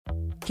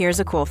Here's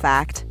a cool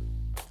fact.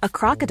 A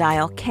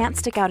crocodile can't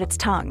stick out its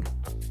tongue.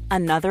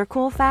 Another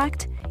cool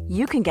fact,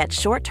 you can get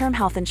short-term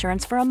health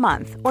insurance for a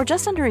month or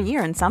just under a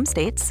year in some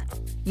states.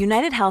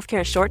 United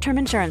Healthcare short-term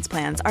insurance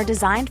plans are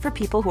designed for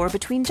people who are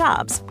between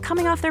jobs,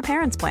 coming off their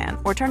parents' plan,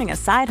 or turning a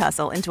side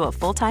hustle into a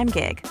full-time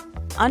gig.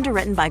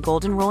 Underwritten by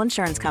Golden Rule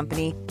Insurance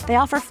Company, they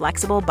offer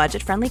flexible,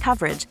 budget-friendly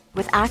coverage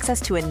with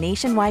access to a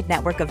nationwide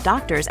network of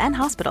doctors and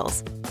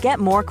hospitals. Get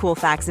more cool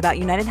facts about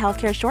United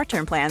Healthcare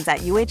short-term plans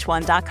at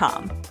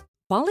uh1.com.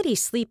 Quality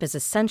sleep is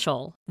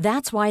essential.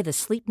 That's why the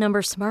Sleep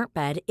Number Smart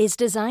Bed is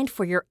designed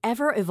for your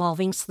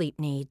ever-evolving sleep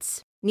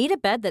needs. Need a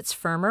bed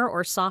that's firmer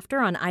or softer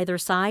on either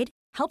side?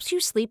 Helps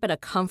you sleep at a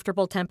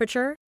comfortable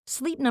temperature?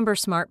 Sleep Number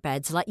Smart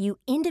Beds let you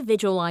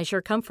individualize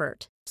your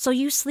comfort, so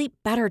you sleep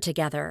better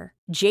together.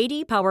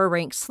 J.D. Power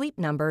ranks Sleep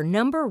Number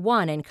number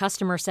 1 in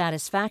customer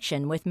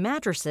satisfaction with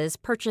mattresses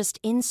purchased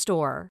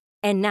in-store.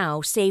 And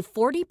now, save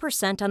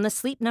 40% on the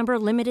Sleep Number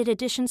Limited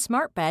Edition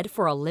Smart Bed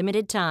for a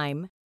limited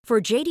time. For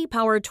J.D.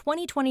 Power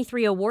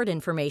 2023 award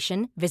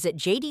information, visit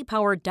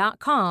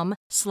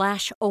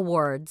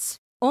jdpower.com/awards.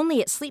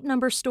 Only at Sleep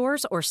Number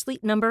stores or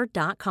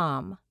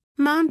sleepnumber.com.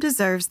 Mom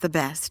deserves the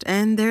best,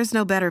 and there's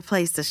no better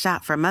place to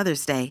shop for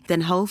Mother's Day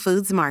than Whole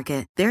Foods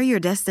Market. They're your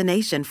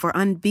destination for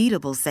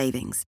unbeatable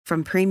savings,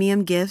 from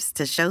premium gifts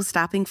to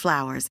show-stopping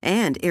flowers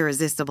and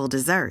irresistible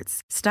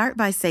desserts. Start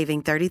by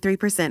saving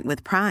 33%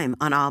 with Prime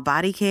on all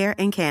body care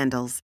and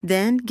candles.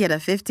 Then get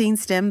a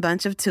 15-stem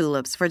bunch of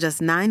tulips for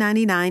just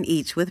 $9.99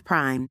 each with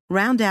Prime.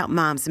 Round out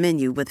Mom's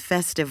menu with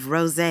festive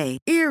rosé,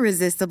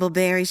 irresistible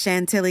berry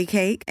chantilly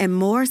cake, and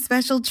more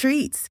special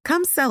treats.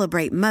 Come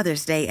celebrate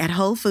Mother's Day at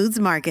Whole Foods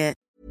Market.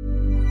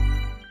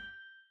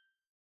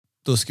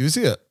 Då ska vi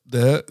se.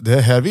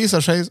 Det här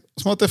visar sig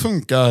som att det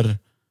funkar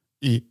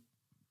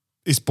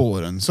i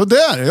spåren. Så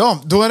där,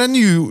 ja. Då är det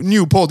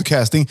new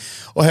podcasting.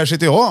 Och här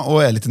sitter jag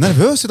och är lite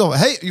nervös idag.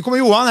 Hej, nu kommer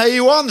Johan. Hej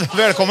Johan,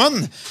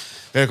 välkommen.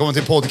 Välkommen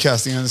till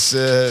podcastingens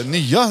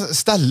nya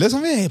ställe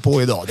som vi är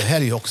på idag. Det här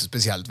är ju också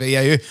speciellt. Vi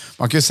är ju,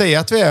 man kan ju säga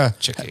att vi är...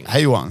 Checking.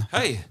 Hej Johan.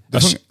 Hej,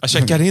 jag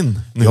checkar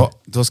in nu. Ja,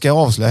 då ska jag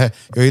avslöja här.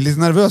 Jag är lite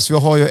nervös. Vi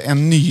har ju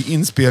en ny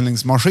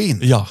inspelningsmaskin.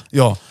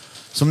 Ja.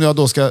 Som jag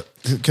då ska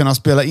kunna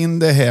spela in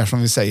det här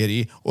som vi säger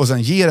i och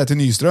sen ge det till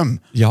Nyström.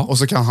 Ja. Och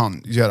så kan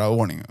han göra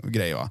ordning och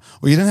grejer, va?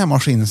 Och i den här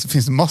maskinen så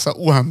finns det massa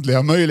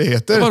oändliga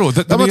möjligheter. Ja, vadå?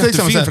 Det är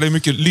jättefint för det är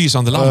mycket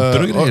lysande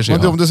lampor och grejer.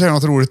 Men om du säger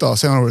något roligt då,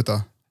 säg något roligt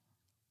då.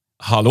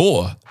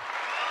 Hallå?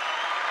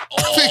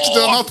 Fick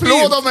du en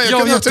applåd av mig?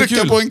 Jag kan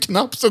trycka på en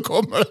knapp så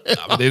kommer det.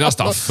 Ja, men det är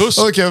nästan fusk.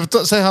 Okej,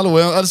 säg hallå.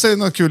 Eller säg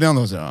något kul igen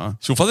då.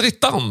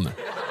 Tjofaderittan.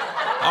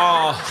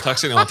 Tack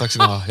ska ni ha.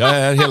 Jag är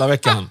här hela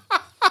veckan.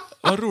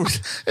 Vad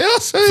roligt.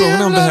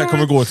 Frågan är om det här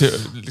kommer gå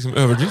till liksom,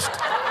 överdrift.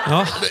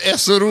 Ja. Det är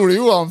så roligt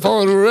Johan. Fan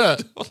vad roligt det är.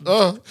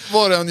 Ja,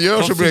 vad det än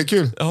gör så blir det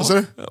kul.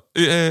 Ja.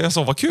 Jag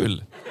sa vad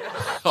kul.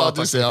 Ja,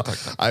 du ser. Tack.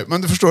 Nej,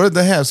 men du förstår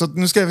det här, så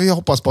nu ska vi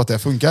hoppas på att det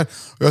funkar.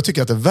 Och jag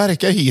tycker att det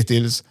verkar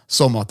hittills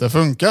som att det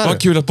funkar.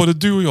 Vad kul att både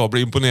du och jag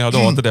blir imponerade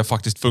av att det där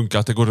faktiskt funkar.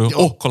 Att det går att,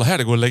 kolla här,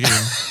 det går att lägga in.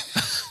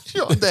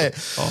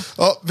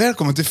 Ja,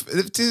 välkommen till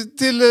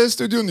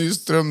Studio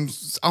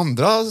Nyströms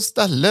andra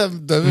ställe.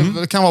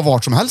 Det kan vara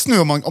vart som helst nu.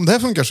 Om det här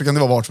funkar så kan det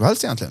vara vart som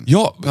helst egentligen.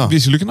 Ja.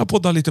 Vi skulle kunna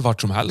podda lite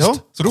vart som helst. Ja.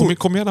 Så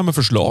kom gärna med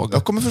förslag.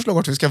 Jag kommer förslag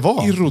vart vi ska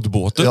vara. I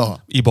roddbåten,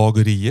 i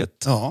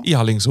bageriet, i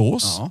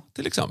Alingsås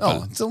till exempel.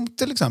 Ja, som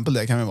till exempel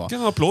det kan vi vara.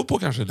 Kan ha applåd på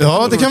kanske?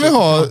 Ja, det kan vi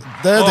ha.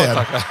 Det är det.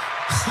 Tackar.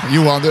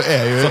 Johan, du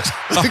är ju...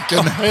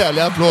 Vilken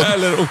härlig applåd.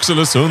 Eller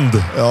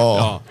Oxelösund.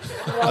 Ja.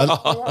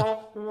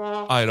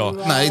 Aj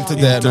då. Nej, inte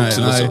det.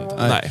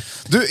 Nej.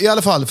 Du, i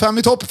alla fall, 5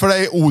 i topp för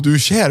dig, du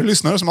kära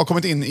lyssnare som har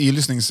kommit in i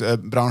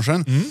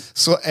lyssningsbranschen.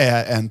 Så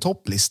är en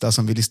topplista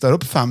som vi listar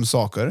upp 5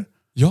 saker.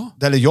 Ja.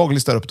 Eller jag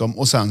listar upp dem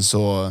och sen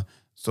så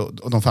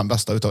de 5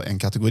 bästa utav en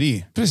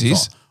kategori.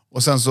 Precis. Så.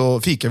 Och sen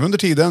så fikar vi under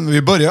tiden.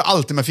 Vi börjar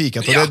alltid med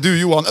fikat. Och det är du,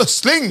 Johan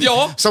Östling,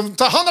 som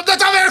tar hand om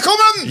detta.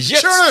 Välkommen!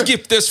 Yes,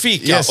 Giptes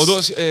fika! Yes. Och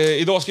då,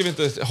 idag ska vi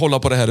inte hålla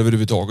på det här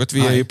överhuvudtaget.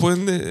 Vi är ju på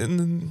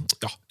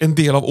en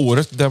del av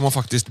året där man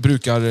faktiskt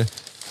brukar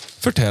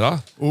förtära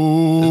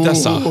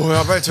dessa.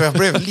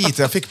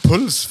 Jag fick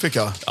puls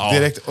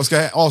direkt. Och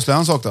ska jag avslöja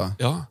en sak då?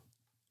 Ja.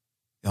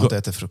 Jag har inte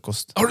ätit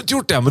frukost. Har du inte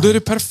gjort det? Men då är det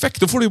perfekt.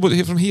 Då får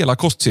du från hela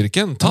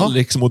kostcirkeln.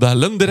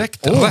 Tallriksmodellen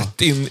direkt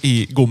rätt in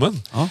i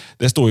gommen. Ja.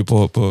 Det står ju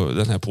på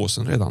den här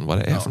påsen redan vad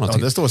det är för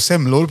någonting. Ja, det står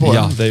semlor på den.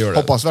 Ja, det gör det.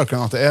 Hoppas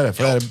verkligen att det är det.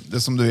 För det är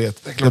det som du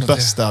vet. Det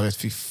bästa jag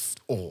vet.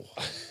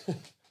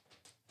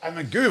 Nej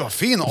men gud vad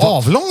fin.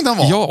 Avlång den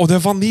var. Ja, och det är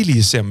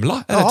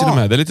vaniljsemla är det till och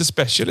med. Det är lite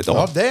special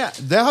idag. Ja,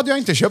 det hade jag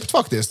inte köpt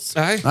faktiskt.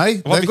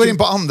 Nej. Det går in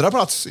på andra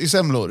plats i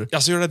semlor.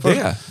 Alltså gör det?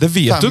 Det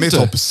vet du inte. 5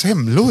 i topp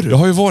semlor. Jag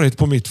har ju varit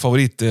på mitt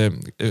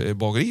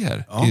favoritbageri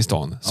här i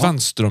stan.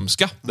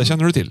 Svenströmska. Det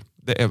känner du till.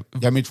 Det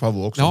är mitt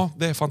favorit också. Ja,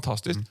 det är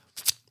fantastiskt.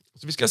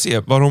 Så vi ska se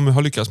vad de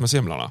har lyckats med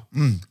semlarna.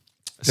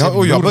 Ja,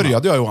 och jag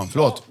började Johan.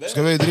 Förlåt.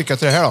 Ska vi dricka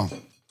till det här då?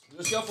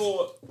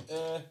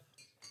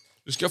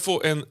 Du ska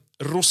få en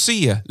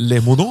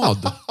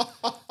rosé-lemonad.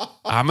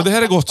 Ja, men det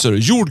här är gott, så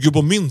jordgubb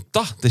och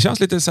mynta. Det känns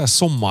lite så här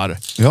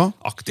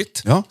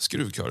sommaraktigt. Ja.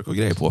 Skruvkörk och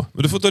grejer på.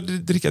 Men du får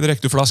dricka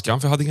direkt ur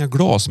flaskan, för jag hade inga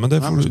glas. Men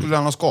det får Men skulle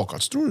den ha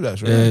skakats, tror du det?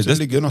 Så det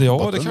ligger något på ja,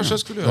 botten det kanske nu. jag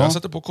skulle göra. Jag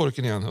sätter på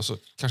korken igen och så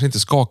kanske inte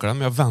skakar den,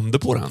 men jag vänder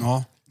på den.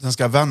 Ja, den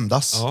ska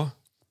vändas. Ja.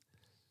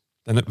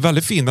 Den är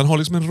väldigt fin. Den har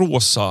liksom en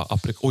rosa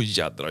Oj,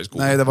 jädrar i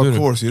skogen. Nej, det var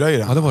kolsyra i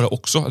den. Ja, det var det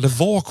också. Det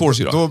var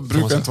kolsyra. Då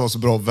brukar det inte vara så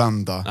bra att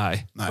vända.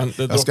 Nej. Nej.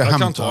 Men Jag kan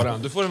hämta ta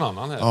den. Du får en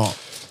annan här. Ja.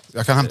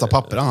 Jag kan hämta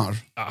papper annars.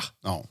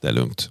 Ja. Det är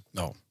lugnt.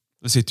 Ja.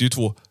 Det sitter ju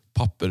 2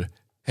 papper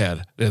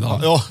här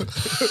redan. Ja.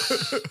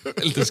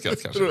 Lite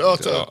skratt kanske. Ja.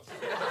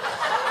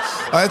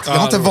 Jag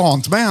har inte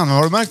vant mig än.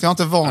 Har du märkt? Jag har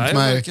inte vant Nej,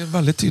 mig. det verkar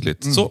väldigt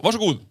tydligt. Så,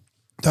 varsågod.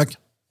 Tack.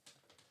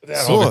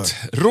 Så.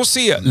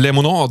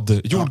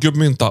 Rosé-lemonad,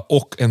 jordgubbmynta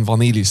och en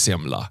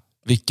vaniljsemla.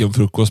 Vilken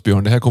frukost,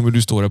 Björn. Det här kommer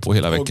du stå där på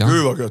hela veckan.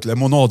 Gud vad gött.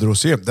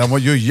 Lemonadrosé. Den var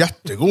ju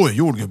jättegod.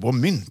 Jordgubb och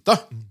mynta.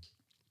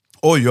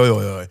 Oj.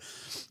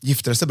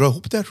 Giftades det bra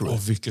ihop där, tror du?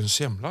 Vilken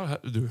semla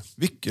du.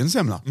 Vilken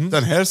semla?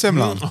 Den här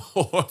semlan.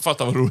 Jag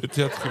fattar vad roligt.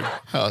 Jättekul.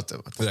 Ja,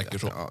 Det räcker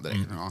så. Ja, det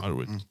räcker. Vad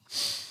roligt.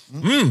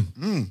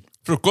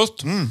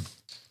 Frukost.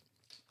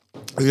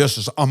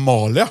 Jösses,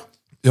 Amalia.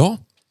 Ja.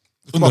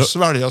 Du bara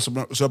svälja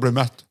så jag blir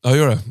mätt. Jag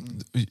gör det.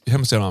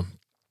 Hemskt gärna.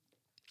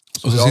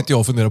 Och så sitter jag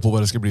och funderar på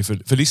vad det ska bli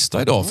för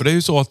lista idag. För det är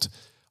ju så att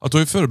du har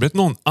ju förberett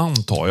någon,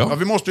 antar jag. Ja,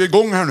 vi måste ju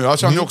igång här nu. Jag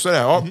känner ju också det.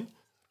 Ja.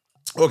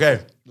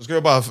 Okej, då ska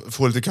jag bara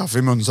få lite kaffe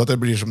i munnen så att det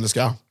blir som det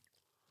ska.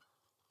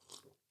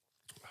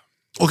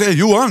 Okej,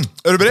 Johan,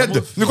 är du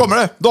beredd? Nu kommer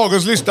det.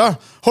 Dagens lista.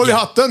 Håll i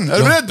hatten. Är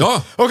du beredd?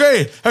 Ja.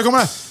 Okej, här kommer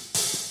det.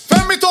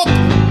 5 i topp!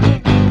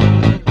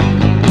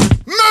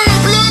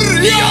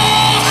 Möbler!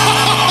 Ja!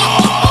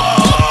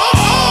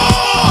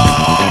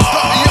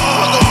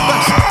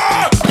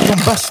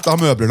 De bästa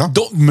möblerna.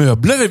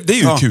 Möbler, det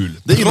är ju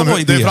kul. Det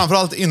är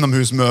framförallt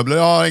inomhusmöbler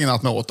jag har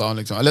ägnat mig åt.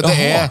 Liksom. Eller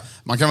det är,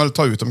 man kan väl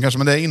ta ut dem kanske,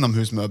 men det är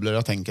inomhusmöbler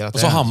jag tänker att och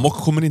så hammock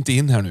kommer inte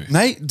in här nu.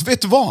 Nej,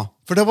 vet du vad?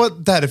 För det var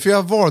därför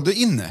jag valde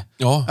inne.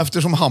 Ja.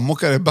 Eftersom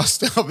hammock är det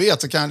bästa jag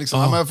vet så kan jag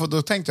liksom,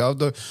 då tänkte jag,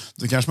 då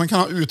kanske man kan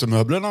ha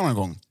utemöbler en annan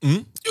gång.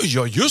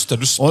 Ja, just det.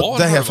 Du sparar. Och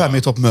det här 5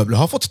 i topp-möbler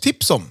har jag fått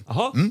tips om.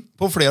 Aha.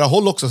 På flera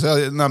håll också, så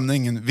jag nämner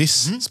ingen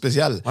viss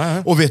speciell.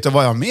 Nej. Och vet du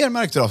vad jag mer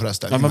märkte då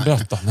förresten? Nej, men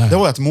berätta. Nej. Det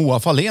var att Moa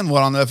Fahlén,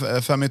 våran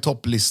 5 i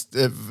topp-list,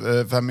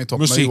 5 i topp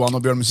med Johan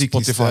och Björn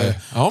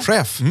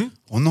musiklist-chef.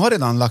 Hon har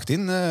redan lagt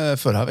in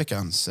förra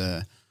veckans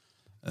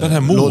den här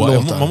Moa,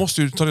 låtar. man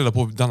måste ju ta reda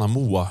på denna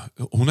Moa.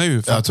 Hon är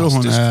ju fantastisk. Jag tror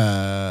hon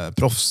är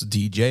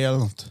proffs-DJ eller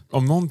något.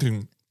 Om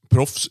någonting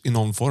proffs i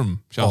någon form,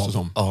 känns det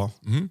som. Ja.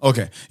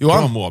 Okej.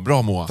 Johan,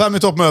 Bra Moa. 5 i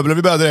topp-möbler,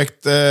 vi börjar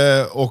direkt.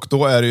 Och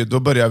då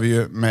börjar vi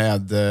ju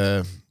med...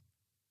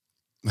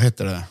 vad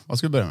heter det? Vad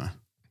ska vi börja med?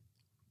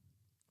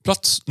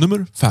 Plats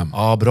nummer 5.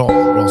 Ja, bra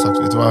sagt.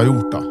 Vet du vad jag har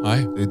gjort då?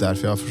 Nej. Det är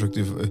därför jag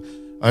försökte...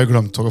 Jag har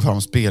glömt ta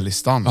fram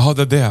spellistan. Jaha,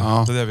 det är det.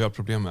 Ja. Det är det vi har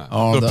problem med.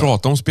 Ja, vi har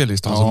pratat om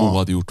spellistan som Moa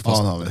hade gjort,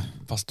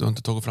 fast du har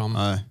inte tagit fram.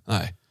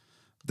 Nej.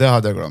 Det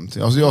hade jag glömt.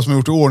 Alltså jag som har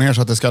gjort i ordning här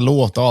så att det ska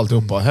låta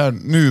alltihopa. Här,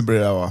 nu blir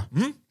det va?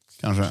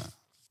 Kanske.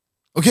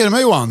 Okej,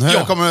 men Johan.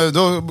 Här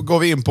då går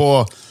vi in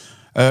på...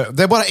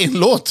 det är bara en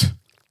låt.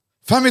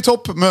 5 i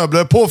topp,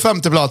 möbler på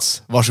 5:e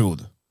plats.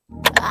 Varsågod.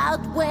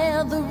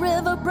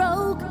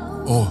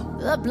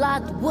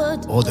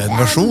 Det är en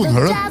version,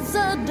 hör du?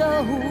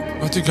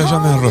 Jag tycker jag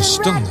känner den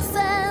rösten.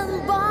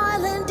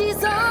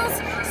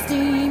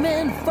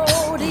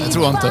 Jag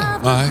tror inte.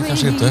 Nej,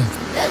 kanske inte.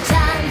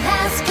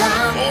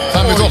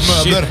 5 i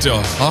topp-möbler. Shit,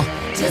 ja.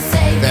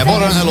 Det är bara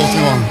den här låten,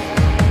 Johan.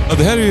 Ja,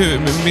 det här är ju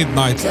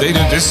Midnight. Det är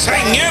ju inte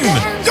sängen!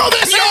 Ja, det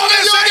är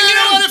sängen!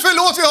 Vad är det för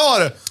låt vi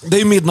har? Det är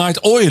ju Midnight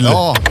Oil.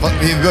 Ja,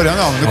 i början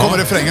ja. Nu kommer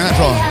refrängen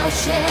härifrån.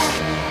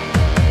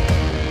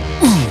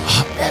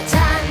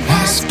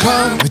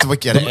 Vet du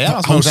vilka det är?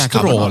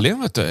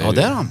 Australien, vet du. Ja,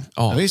 det är han.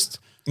 Ja, visst.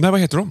 Nej, vad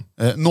heter de?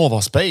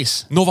 Nova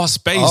Space. Nova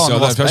Space,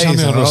 Nova därför jag känner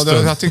igen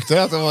rösten. Jag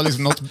tyckte att det var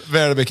liksom något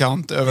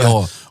välbekant över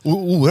Ja.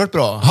 Oerhört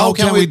bra. How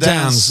can we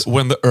dance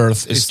when the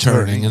earth is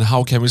turning and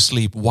how can we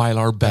sleep while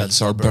our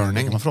beds are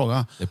burning? Kan man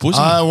fråga? Det är poesi.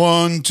 I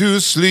want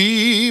to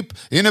sleep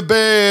in a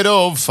bed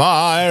of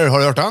fire. Har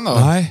du hört den då?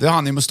 Nej. Det är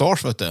han i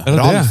mustasch, vet du. Är det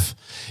Ralf.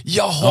 det?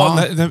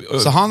 Jaha. Ja.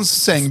 Så hans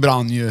säng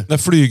brann ju. När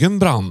flygen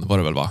brann var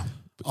det väl, va?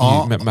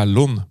 Ja. I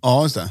Mellon.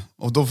 Ja, just det.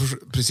 Och då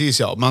precis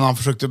ja. Men han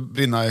försökte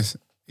brinna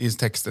i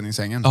texten i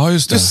sängen. Ja,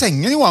 just det. Du,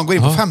 sängen Johan går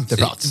in på 5:e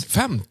plats.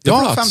 5:e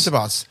Ja, plats? 5:e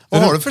plats.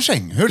 Vad har du för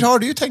säng? Hur har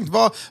du tänkt?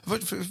 Vad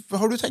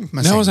har du tänkt med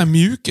Jag säng? har en sån här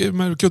mjuk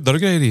med kuddar och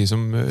grejer i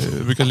som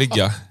brukar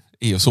ligga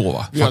i och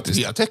sova. Vi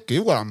har täcke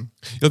Johan.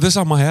 Ja, det är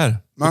samma här.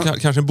 Men-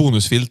 Kanske en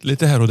bonusfilt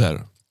lite här och där.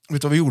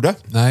 Vet du vad vi gjorde?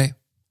 Nej.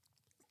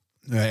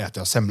 Nu äter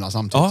jag semla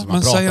samtidigt Ja, som jag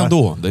men pratar. säg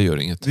ändå. Det gör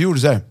inget. Vi gjorde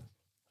så här.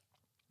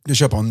 Jag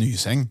köper en ny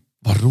säng.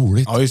 Vad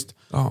roligt. Ja, just.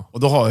 Ja. Och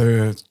då har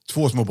jag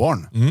 2 små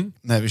barn.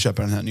 När vi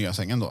köper den här nya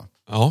sängen då.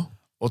 Ja.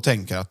 Och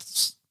tänker att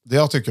det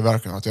jag tycker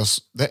verkligen att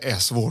det är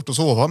svårt att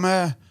sova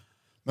med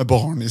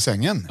barn i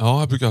sängen. Ja,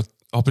 jag brukar...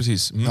 Ja,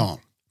 precis. Mm. Ja.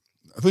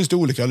 Det finns det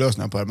olika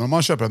lösningar på det, men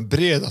man köper den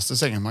bredaste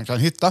sängen man kan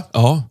hitta.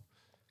 Ja.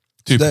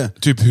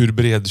 Typ hur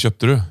bred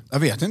köpte du? Jag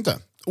vet inte.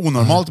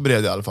 Onormalt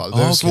bred i alla fall.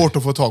 Det är svårt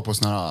att få tag på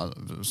såna här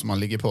som man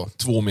ligger på.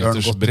 2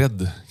 meters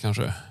bredd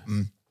kanske.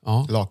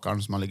 Ja.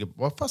 Lakan som man ligger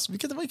på. Fast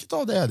vilket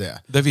av det är det?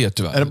 Det vet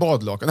du väl? Är det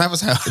badlakan? Nej, vad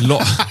säger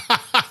jag?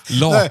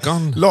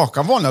 Lakan? Nej,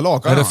 lakan, vanliga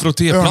lakan. Är det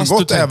frottéplast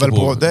du tänker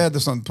på? Det är det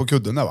sånt på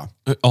kudden där va?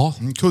 Ja.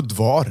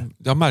 Kuddvar.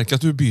 Jag märker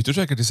att du byter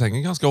säkert i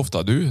sängen ganska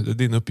ofta. Det är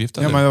din uppgift.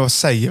 Ja, men jag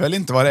säger väl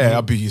inte vad det är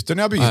jag byter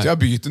när jag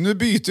byter. Nu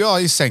byter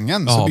jag i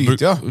sängen, så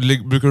byter jag.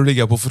 Brukar du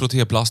ligga på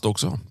frottéplast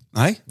också?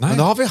 Nej, men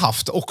det har vi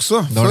haft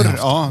också. Förr.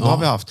 Ja, det har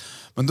vi haft.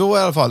 Men då i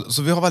alla fall,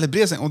 så vi har väldigt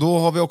bred säng och då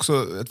har vi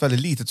också ett väldigt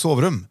litet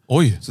sovrum.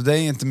 Oj. Så det är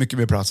inte mycket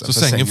mer plats. Så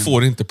sängen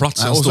får inte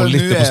plats, den står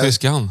lite på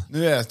sniskan.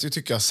 Nu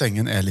tycker jag att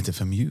sängen är lite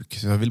för mjuk.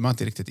 Så jag vill man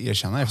inte riktigt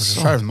erkänna för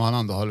sig själv. Man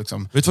ändå har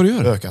liksom vet vad du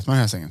gör? ökat med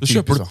den här sängen. Då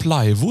köper du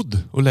plywood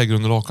och lägger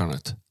under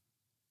lakanet.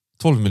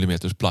 12 mm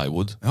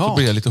plywood. Så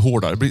blir det lite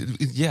hårdare. Det blir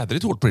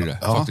jädrigt hårt blir det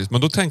faktiskt.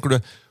 Men då tänker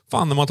du,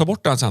 fan när man tar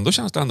bort den sen, då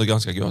känns det ändå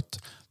ganska gött.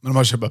 Men om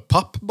man köper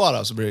papp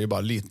bara så blir det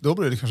bara lite, då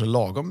blir det kanske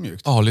lagom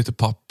mjukt. Ja, lite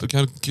papp. Du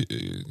kan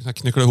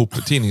knyckla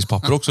ihop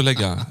tidningspapper också och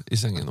lägga i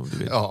sängen om du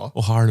vill. Ja.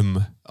 Och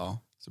halm. Ja.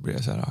 Så blir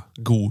det så här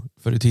god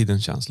för i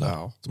tiden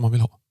känsla som man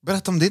vill ha.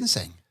 Berätta om din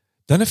säng.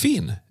 Den är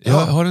fin. Jag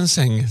har en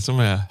säng som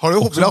är... Har du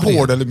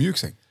hård eller mjuk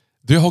säng?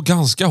 Du har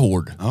ganska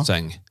hård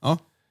säng. Ja.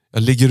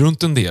 Jag ligger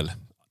runt en del.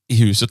 I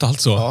huset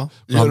alltså.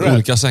 Bland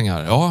olika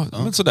sängar. Ja,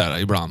 men sådär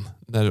ibland.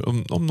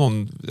 Om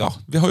någon,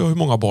 vi har ju hur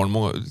många barn,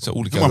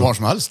 olika. Hur många barn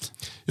som helst?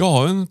 Jag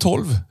har en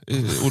 12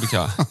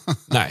 olika.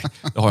 Nej,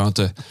 det har jag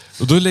inte.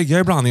 Och då lägger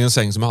jag ibland i en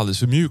säng som är alldeles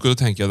för mjuk och då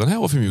tänker jag, den här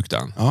var för mjuk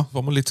den. Då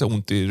har man lite så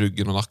ont i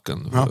ryggen och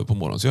nacken på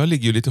morgonen. Så jag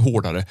ligger ju lite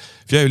hårdare.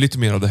 För jag är ju lite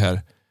mer av det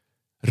här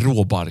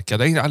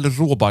råbarkade. Eller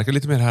råbarkade,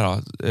 lite mer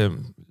här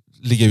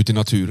ligga ute i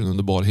naturen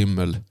under bar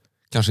himmel.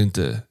 Kanske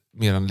inte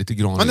mer än lite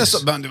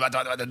granris. Men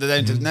det är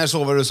inte, när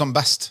sover du som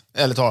bäst?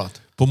 Ärligt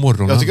talat. På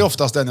morgonen. Jag tycker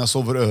oftast när jag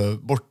sover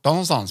borta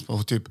någonstans.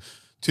 På typ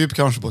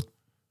kanske på ett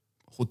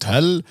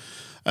hotell.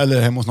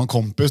 Eller hemma hos någon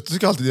kompis. Jag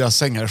tycker alltid deras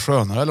sängar är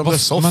skönare. Eller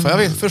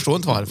soffa. Jag förstår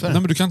inte varför.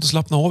 Nej, men du kan inte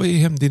slappna av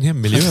i din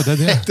hemmiljö. Det är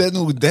det. Det är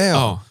nog det.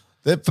 Ja.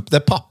 Det är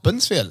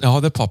pappens fel. Ja,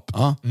 det är papp.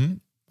 Ja.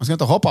 Man ska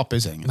inte ha papp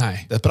i sängen.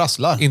 Nej. Det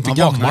prasslar. Inte man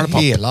gammal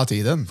papp. Hela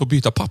tiden. Får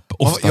byta papp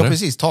oftare. Ja,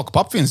 precis.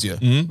 Takpapp finns ju.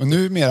 Men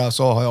numera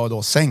så har jag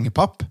då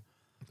sängpapp.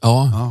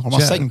 Ja. Har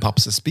man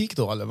sängpappsspik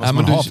då? Eller vad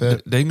men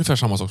det är ungefär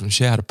samma sak som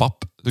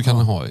kärpapp. Du kan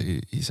ha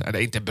i det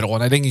är inte bra.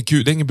 Nej, det är inget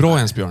kul. Det är inget bra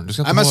ens, Björn. Du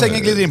ska inte men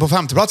sängen glider in på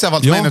 5:e plats i alla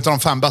fall. Som en av de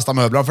 5 bästa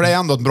möblerna. För det är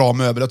ändå en bra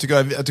möbel. Jag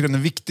tycker den är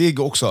viktig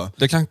också.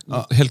 Det kan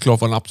helt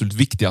klart vara den absolut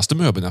viktigaste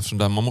möbeln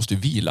eftersom man måste ju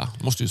vila.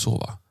 Man måste ju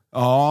sova.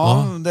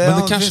 Ja,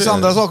 det finns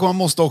andra saker man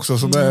måste också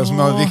som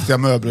är viktiga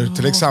möbler.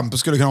 Till exempel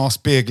skulle kunna ha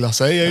spegla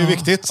sig, är ju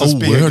viktigt. Så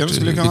spegeln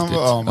skulle kunna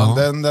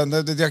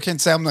vara... jag kan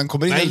inte säga om den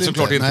kommer in eller inte. Nej,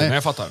 såklart inte. Nej,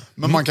 jag fattar.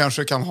 Men man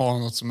kanske kan ha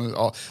något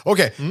som...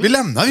 Okej, vi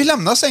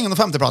lämnar sängen och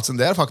 5:e platsen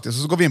där faktiskt.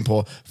 Och så går vi in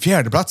på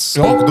 4:e plats.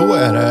 Och då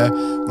är det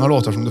några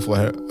låtar som du får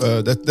här.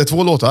 Det är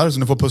 2 låtar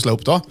som du får pussla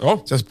upp då.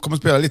 Ja. Så jag kommer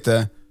spela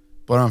lite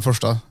på den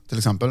första till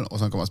exempel. Och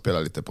sen kommer jag spela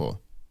lite på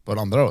den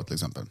andra då till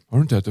exempel. Har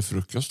du inte ätit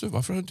frukost du?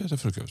 Varför har du inte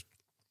ätit frukost?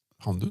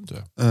 Han du inte?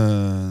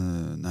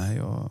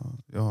 Nej,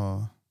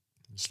 jag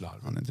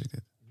slarv. Han inte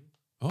riktigt.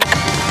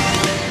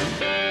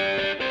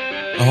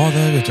 Ja,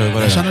 det vet jag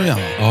vad det är. Känner du igen?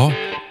 Ja.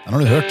 Den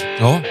har du hört?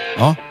 Ja.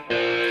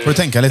 Får du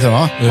tänka lite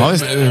va? Ja,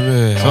 visst.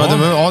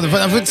 Ja. Du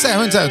får inte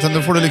säga utan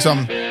då får du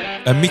liksom...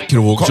 En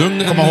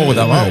mikrovågsugn. Komma ihåg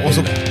det va? Och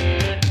så...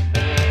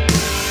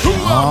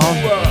 Ja,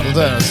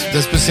 det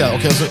är speciellt.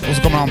 Okej, och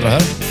så kommer andra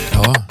här.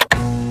 Ja.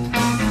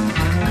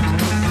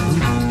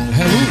 Det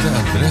här är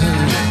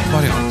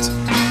variant.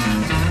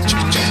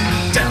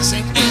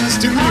 Dancing in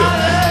studio.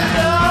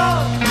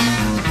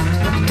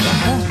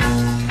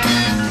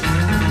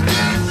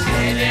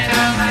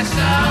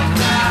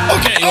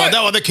 Okej, det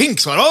var The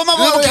Kinks va? Ja,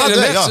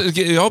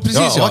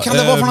 precis. Vad kan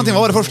det vara för någonting?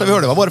 Vad var det första vi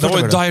hörde? Det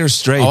var Dire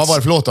Straits. Ja, vad var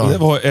det för låt då? Det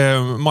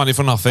var Money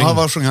for Nothing. Ja,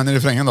 vad sjöng han i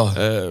refrängen då?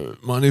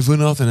 Money for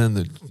nothing and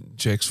the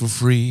checks for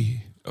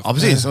free. Ja,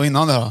 precis. Och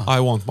innan det då? I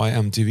want my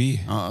MTV.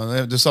 Ja,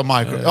 du sa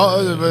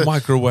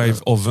microwave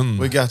oven.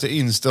 We got to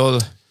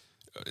install...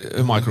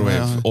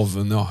 Microwave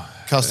oven, ja.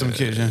 Custom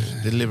kitchen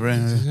delivery.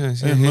 You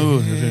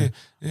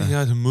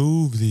got to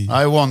move the...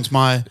 I want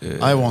my MTV.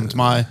 I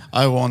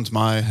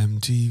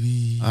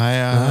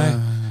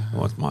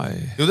want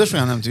my... Jo, det tror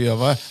jag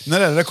MTV.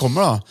 När är det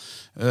kommer då?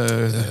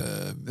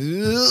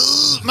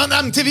 Men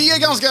MTV är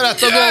ganska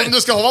rätt ändå, om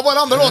du ska ha. Vad var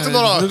den andra låten då?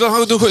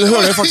 Då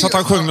hörde jag faktiskt att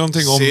han sjöng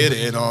någonting om...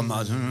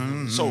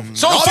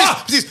 Soffa! Ja,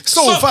 precis!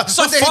 Soffa!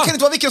 Det kan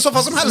inte vara vilken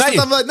soffa som helst.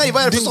 Nej,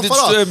 vad är det för soffa då?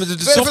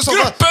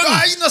 Soffgruppen!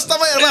 Nej, nästan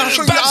vad är det? Han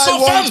sjunger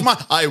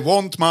I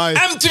want my...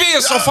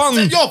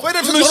 MTV-soffan! Ja, vad är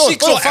det för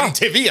musiksoffan?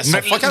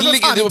 MTV-soffa kan det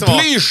fan inte vara.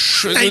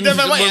 Plysch! Nej, men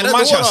vad är det då?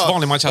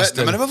 Vanlig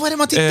Manchester. Men vad är det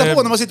man tittar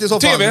på när man sitter i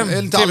soffan?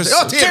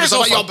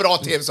 TV-soffa. Ja, bra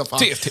TV-soffa.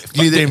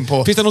 Glider in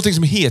på... Finns det någonting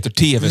som heter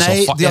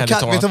TV-soffa? Nej,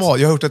 vet du vad?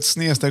 Jag har hört ett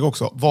snedsteg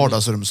också.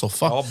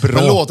 Vardagsrumssoffa. Ja,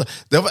 bra.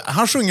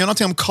 Han sjunger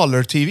någonting om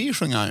Color TV,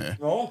 sjunger han ju.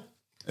 Ja.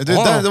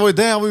 Det var ju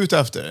det jag var ute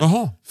efter.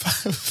 Jaha.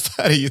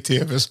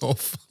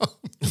 Färg-tv-soffa.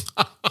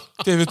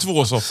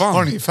 TV2-soffan.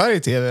 Har ni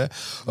färg-tv?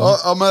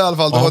 Ja, men i alla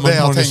fall, det var det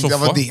jag tänkte. Det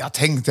var det jag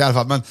tänkte i alla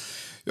fall. Men,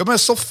 ja, men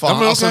soffan, Ja,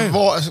 men alltså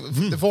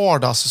okej.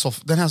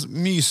 vardagssoffan, den här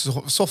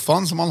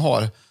myssoffan som man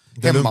har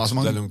hemma. Som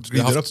man det är lugnt.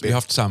 glider upp Vi i. har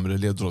haft sämre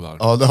ledtrådar.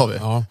 Ja, det har vi.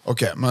 Ja.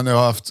 Okej, men jag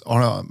har haft,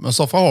 men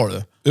soffa har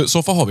du?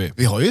 Soffa har vi.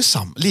 Vi har ju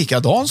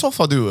likadan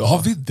soffa du och jag.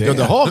 Har vi det? Ja,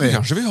 det har vi. Det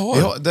kanske vi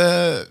har.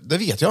 Det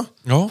vet jag.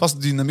 Ja.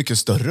 Fast din är mycket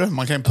större.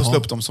 Man kan ju pussla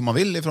upp dem som man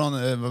vill ifrån,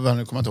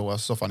 jag kommer inte ihåg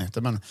vad soffan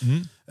heter. Men,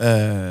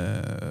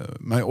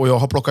 och jag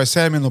har plockat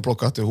isär min och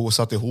plockat ihop,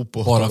 satt ihop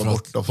och Bara tagit för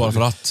bort att- och bara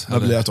för att, eller?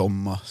 möblerat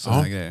om och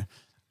sådana grejer.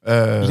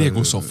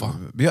 Legosoffa.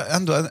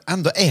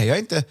 Ändå är jag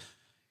inte...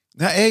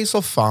 När jag är i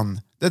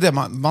soffan, det är det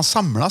man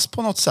samlas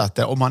på något sätt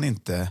där, om man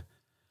inte...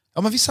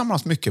 Ja, men vi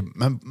samlas mycket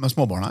med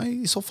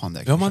småbarnen i soffan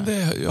där. Ja, kanske.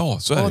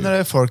 men så är Och det när ju.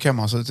 det är folk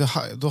hemma så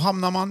då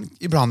hamnar man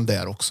ibland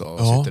där också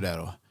och Ja. sitter där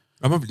och...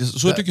 Ja, men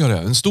så tycker jag det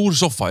är. En stor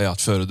soffa är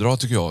att föredra,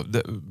 tycker jag.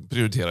 Det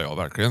prioriterar jag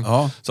verkligen.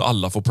 Ja. Så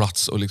alla får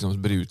plats och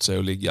liksom bre ut sig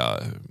och ligga.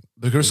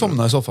 Brukar du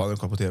somna i soffan när du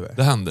kollar på tv?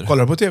 Det händer.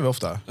 Kollar du på tv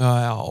ofta?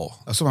 Ja.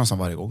 Jag somnar nästan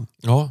varje gång.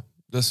 Ja,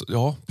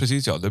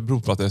 precis ja. Det beror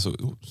på att det är så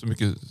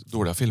mycket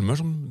dåliga filmer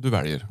som du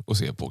väljer att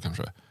se på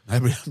kanske.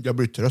 Nej, jag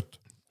blir trött.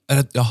 Är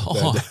det,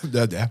 jaha. Det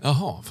är det.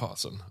 Jaha,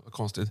 fasen. Vad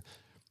konstigt.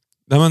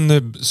 Nej,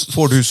 men,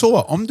 Får du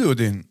sova om du och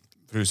din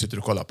fru sitter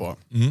och kollar på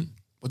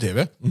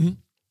tv?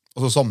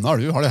 Och så somnar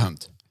du, har det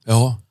hänt?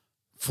 Ja.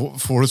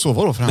 Får du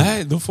sova då för henne?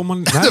 Nej, då får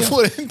man... Nej, Det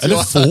får inte eller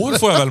jag.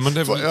 får jag väl,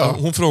 men Ja.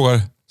 hon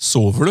frågar,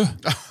 sover du?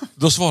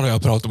 Då svarar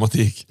jag per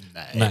automatik.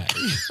 Nej.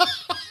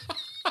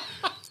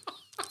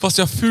 Fast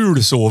jag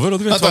fulsover, och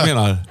du vet vad jag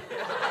menar.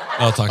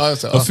 Ja, tack. Ja,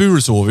 just det, ja. Jag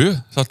fulsover ju.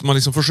 Så att man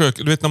liksom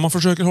försöker, du vet när man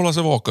försöker hålla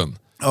sig vaken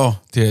Ja.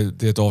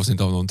 till ett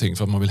avsnitt av någonting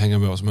för att man vill hänga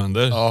med vad som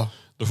händer. Ja.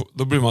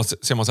 Då blir man,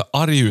 ser man så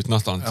arg ut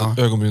nästan, så att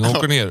ögonbrynen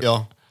åker ner.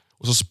 Ja.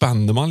 Och så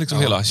spänner man liksom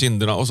hela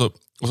kinderna och så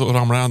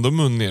ramlar ändå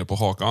mun ner på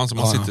hakan. Så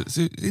man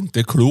ser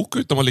inte klok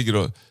ut när man ligger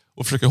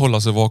och försöker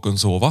hålla sig vaken och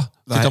sova.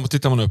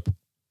 Tittar man upp.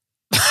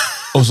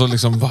 Och så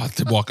liksom bara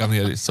tillbaka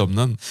ner i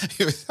sömnen.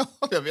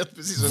 Jag vet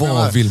precis vad du menar.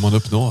 Vad vill man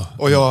uppnå?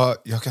 Och jag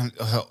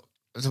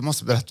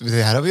måste berätta,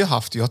 det här har vi ju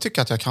haft. Jag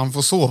tycker att jag kan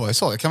få sova i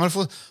soffan. Jag kan väl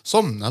få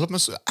somna.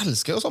 Jag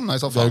älskar att somna i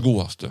Det är det soffan.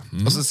 godaste.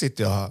 Mm. Och så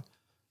sitter jag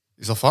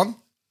i soffan.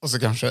 Och så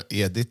kanske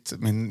Edith,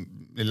 min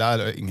lilla,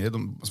 eller Ingrid,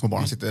 de små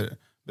barnen sitter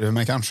bredvid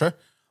mig kanske.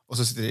 Och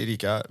så sitter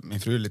Erika,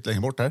 min fru, lite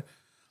längre bort här.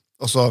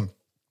 Och så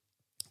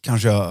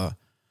kanske jag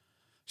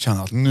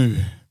känner att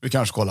vi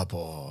kanske kollar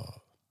på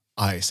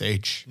Ice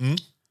Age.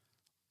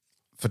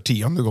 För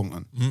 10:e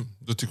gången.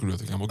 Då tycker du att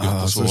det kan vara gött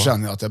att Så sova.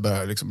 känner jag att jag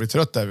börjar liksom bli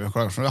trött där.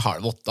 Kanske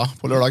 7:30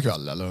 på lördag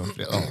kväll eller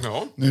fredag.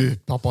 Ja. Nu är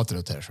pappa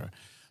trött här.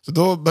 Så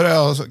då börjar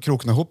jag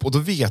krokna ihop. Och då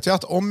vet jag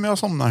att om jag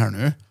somnar här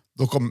nu,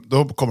 då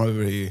kommer det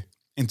bli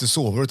inte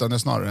sova, utan det är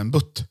snarare en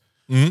butt.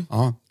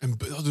 Ja.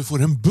 Du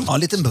får en butt. Ja, en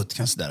liten butt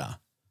kanske där.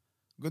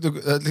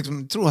 Jag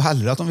liksom, tror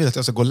hellre att de vill att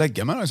jag ska gå och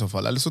lägga mig då, i så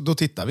fall. Eller så då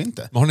tittar vi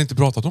inte. Men har ni inte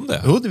pratat om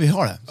det? Jo, vi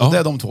har det. Så Ja. det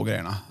är de två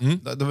grejerna.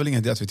 Det är väl ingen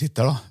idé att vi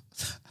tittar då.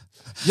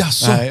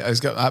 Jaså? Nej,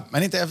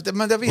 men inte efter...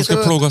 Men jag vet Hon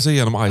ska plåga sig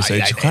igenom Ice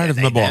Age själv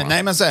med barnen.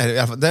 Nej, men så är det i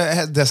alla fall.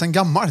 Det är sen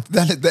gammalt.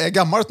 Det är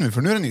gammalt nu,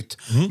 för nu är det nytt.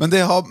 Men det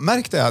jag har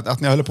märkt är att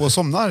när jag håller på och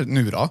somnar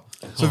nu då,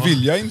 så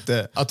vill jag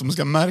inte att de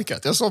ska märka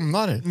att jag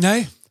somnar.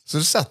 Nej.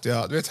 Så sätter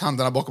jag, du vet,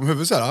 händerna bakom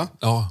huvudet så här.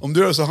 Ja. Om du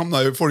gör så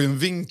får du en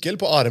vinkel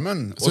på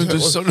armen. Så du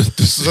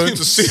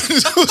inte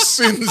syns, så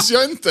syns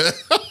jag inte.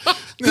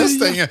 När jag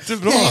stänger.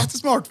 jättebra. Det är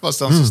jättesmart, fast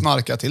så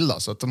snarkar jag till då,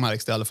 så att de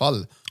märks det i alla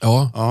fall.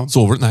 Ja.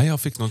 Sover du? Nej,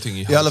 jag fick någonting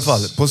i I alla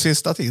fall, på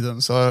sista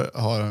tiden så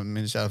har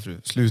min kära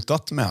fru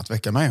slutat med att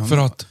väcka mig. För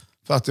att?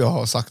 För att jag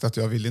har sagt att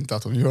jag vill inte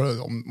att hon gör det.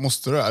 Hon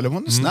måste det. Eller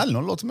hon är snäll,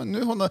 hon låter mig.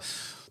 Nu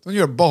hon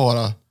gör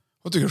bara...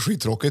 Hon tycker det är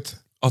skittråkigt.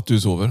 Att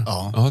du sover?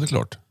 Ja. Ja, det är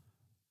klart.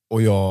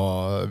 Och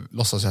jag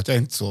låtsas att jag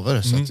inte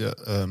sover. Så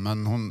att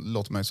men hon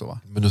låter mig sova.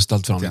 Men du har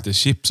ställt fram lite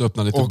chips,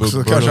 öppnat lite Och så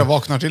bubblor. kanske jag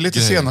vaknar till lite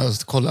grejer. senare och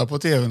kollar på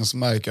tvn och så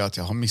märker jag att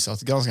jag har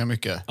missat ganska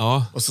mycket.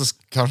 Ja. Och så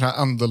kanske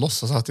jag ändå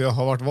låtsas att jag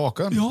har varit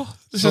vaken. Ja,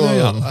 det så känner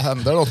jag igen.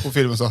 händer något på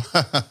filmen så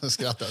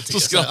skrattar jag till. Så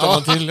skrattar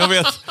man till, jag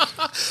vet. Och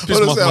Precis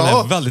som då att säger man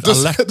jag, är väldigt då,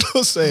 alert.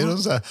 då säger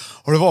hon så här: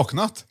 har du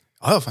vaknat?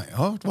 Ja, fan, jag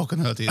har varit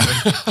vaken hela tiden.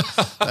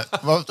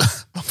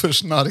 Varför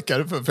snarkar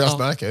du? För jag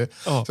snarkar ju.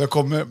 Ja. Så jag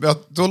kommer,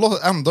 då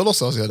ändå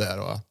låtsas jag där.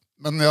 Va?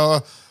 Men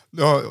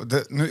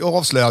nu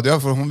avslöjade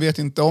jag, för hon vet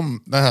inte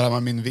om det här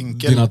med min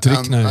vinkel. Dina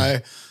trick,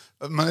 nej.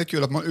 Men det är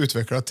kul att man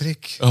utvecklar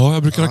trick. Ja,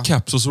 jag brukar ha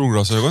caps och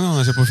solglasögon när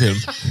jag ser på film.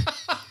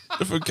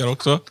 Det funkar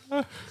också.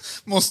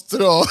 Måste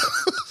du ha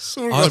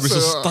Ja, det blir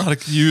så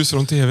starkt ljus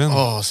från tvn.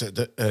 Ja,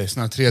 det är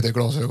såna här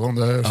 3D-glasögon.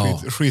 Det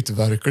är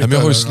skitverkligt. Ja, men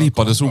jag har ju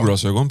slipade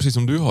solglasögon, precis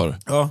som du har.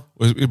 Ja.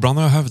 Och ibland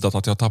har jag hävdat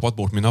att jag har tappat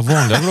bort mina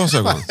vanliga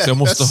glasögon. Så jag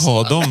måste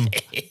ha dem.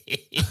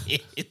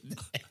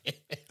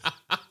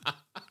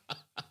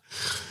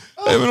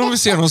 Även om vi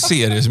ser någon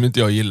serie som inte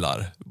jag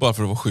gillar. Bara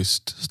för att vara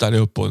schysst. Ställer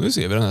jag upp på, nu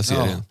ser vi den här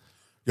serien.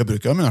 Jag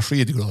brukar ha mina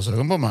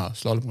skidglasögon på mig.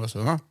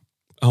 Slalomglasögon.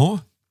 Ja.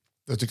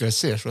 Jag tycker det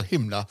ser så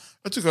himla...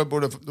 Jag tycker att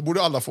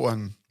borde alla få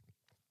en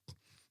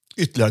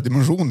ytterligare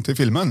dimension till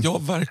filmen. Ja,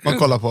 verkligen. Man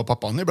kollar på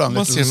pappan ibland.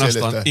 Man lite ser och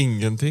nästan lite.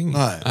 ingenting.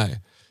 Nej.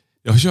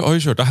 Jag har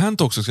ju kört, det har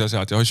hänt också ska jag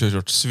säga, att jag har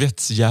kört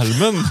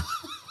svetshjälmen.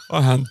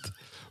 Har hänt.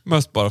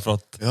 Mest bara för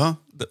att... Ja.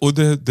 Och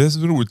det är så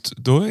roligt.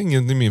 Då är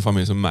ingen i min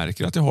familj som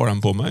märker att jag har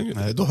den på mig.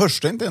 Nej, då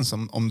hörs det inte ens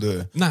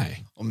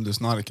om du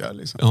snarkar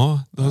liksom.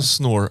 Ja, det har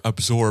snore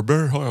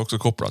absorber har jag också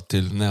kopplat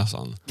till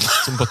näsan.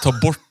 Som bara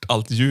tar bort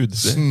allt ljud.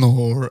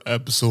 Snore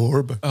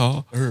absorb.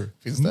 Ja.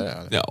 Finns det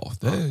där? Ja,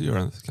 det gör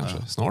den kanske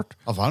snart.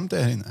 Ja, varmt det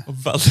är här inne. Och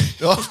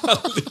väldigt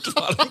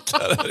varmt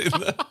här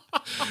inne.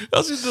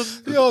 Jag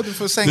sitter... Ja, du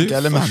får sänka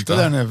elementet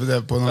där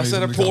nere på någon. Jag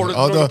ser det liksom. på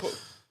Ja,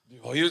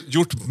 Du har ju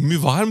gjort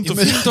varmt och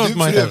men fint åt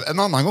mig här. en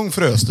annan gång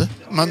frös det.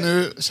 Men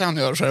nu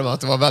känner jag själv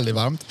att det var väldigt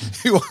varmt.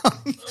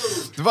 Johan,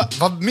 det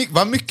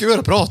var mycket vi har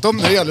att prata om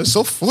när det gäller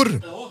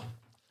soffor.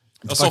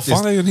 Ja,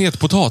 soffan är ju en het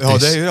potatis. Ja,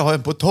 det är ju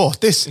en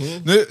potatis.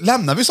 Nu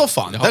lämnar vi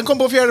soffan. Den kom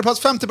på 4:e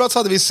plats. 5:e plats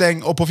hade vi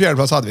säng och på 4:e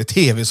plats hade vi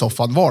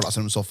tv-soffan,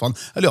 vardagsrumssoffan.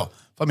 Eller ja,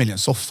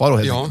 familjens soffa då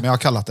helt enkelt. Men jag har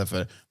kallat det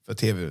för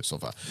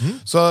tv-soffa.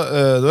 Så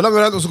då lämnar vi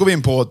den och så går vi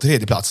in på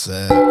 3:e plats.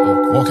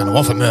 Och vad kan det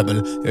vara för möbel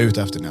jag är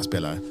ute efter när jag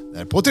spelar?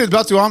 Där. På 3:e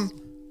plats, Johan,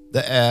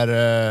 det är...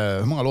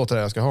 hur många låtar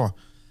jag ska ha?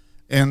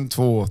 1,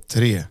 2,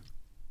 3.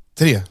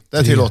 3. Det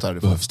är 3 låtar.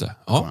 Behövs det.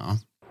 Ja.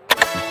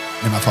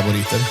 Mina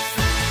favoriter.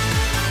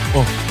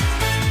 Oh.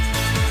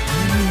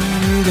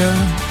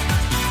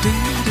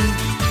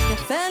 Jag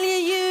följer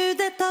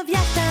ljudet av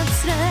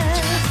hjärtats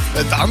röst.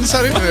 Det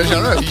dansar inne, jag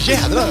känner det.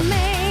 Jädrar.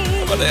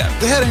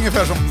 Det här är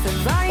ungefär som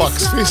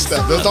Bucks Fist.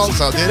 Du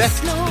dansar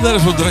direkt. Det där är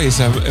för att dra i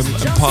sig en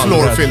pall.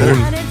 Floor filler.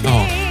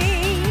 Ja.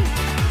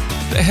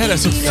 Det här är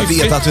så Jag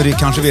fiffigt. vet att du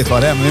kanske vet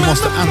vad det är, men vi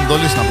måste ändå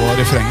lyssna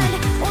på refrängen.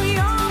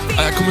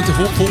 Jag kommer inte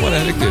ihåg på vad det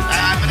är riktigt.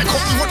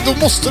 Då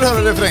måste du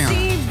höra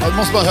refrängen. Jag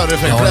måste bara höra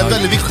refrängen, för det är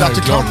väldigt viktigt att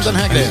du kan den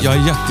här grejen. Jag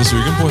är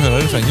jättesugen på att höra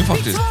refrängen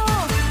faktiskt.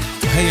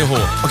 Hej och hå.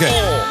 Okej.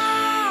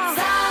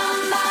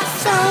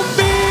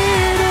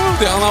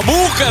 Det är Anna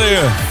Bokare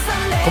ju!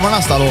 Kommer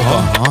nästa låt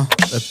då. Ja.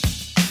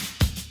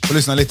 Får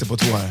lyssna lite på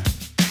 2 här.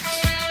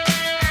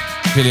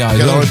 Billy Jag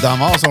Idol. har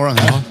damma och så har den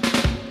här. Ja.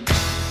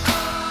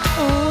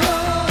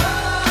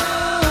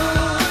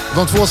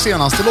 De 2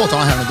 senaste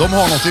låtarna här nu, de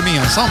har något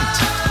gemensamt.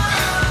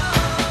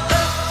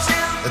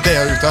 Det är det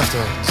jag är ute efter,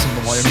 som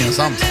de har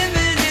gemensamt.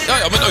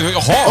 Ja, men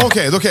jaha.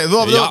 Okej. Ja,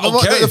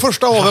 Det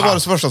första var det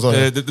första så.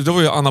 Det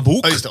var ju Anna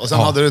Bok. Ja, just det. Och sen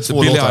hade du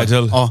 2 Billy låtar.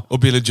 Idol Ja. och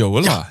Billy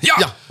Joel. Ja.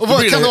 Ja. Och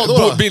vad kan det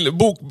vara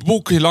då?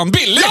 Bokhyllan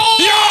Billy!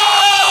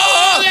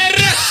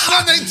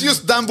 Nej, inte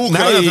just den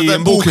bokhyllan. Nej,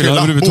 en bokhyllan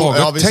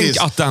överhuvudtaget. Ja, tänk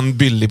att den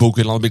Billy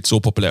bokhyllan har blivit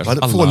så populär.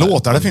 Vad få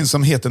låtar det finns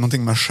som heter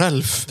någonting med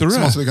shelf. Tror du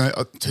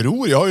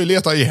det? Jag har ju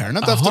letat i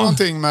hjärnet efter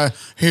någonting med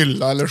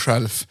hylla eller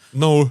shelf.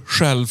 No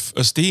Shelf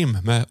Esteem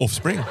med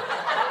Offspring.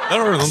 Där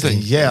har du någonting.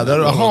 Jädrar.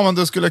 Jaha, men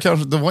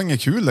det var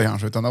inget kul det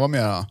kanske, utan det var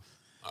mera...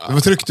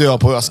 Då tryckte jag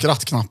på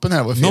skrattknappen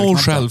här. No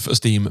Shelf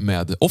Esteem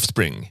med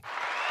Offspring.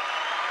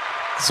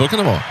 Så kan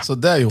det vara. Så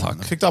där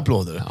Johan, fick du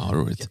applåder. Ja,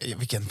 roligt.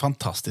 Vilken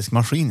fantastisk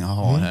maskin jag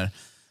har här.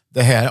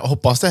 Det här,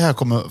 hoppas det här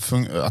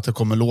att det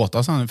kommer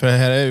låta sen, för det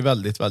här är ju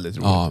väldigt, väldigt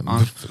roligt. Ja,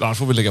 annars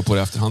får vi lägga på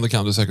det efterhand. Det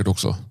kan du säkert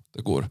också.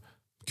 Det går.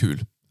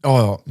 Kul.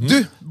 Ja.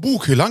 Du,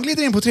 bokhyllan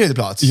glider in på 3:e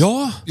plats.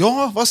 Ja.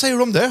 Ja, vad säger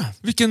du om det?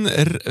 Vilken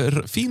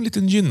fin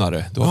liten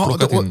gynnare du har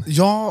plockat in.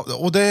 Ja,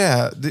 och det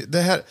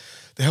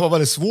här var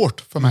väldigt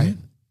svårt för mig.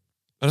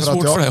 Är det för att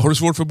svårt för dig? Har du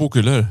svårt för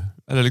bokhyllor?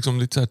 Eller liksom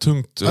lite så här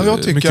tungt, Ja, jag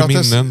tycker mycket att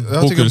minnen, jag tycker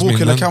bokhyllsminnen.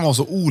 bokhyllor kan vara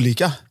så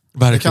olika.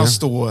 Verkligen. Det kan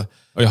stå...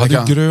 Jag hade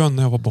kan... grön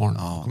när jag var barn,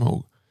 kommer jag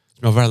ihåg.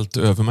 Som jag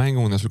välte över mig en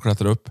gång när jag skulle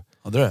klättra upp.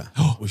 Hade du det?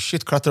 Oh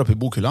shit, klättra upp i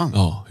bokhyllan.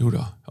 Ja, gjorde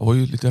jag. Jag var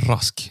ju lite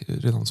rask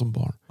redan som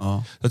barn.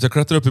 Ja. Så att jag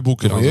klättrade upp i Du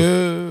bokhyllan. var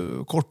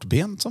ju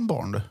kortbent som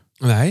barn du.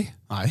 Nej.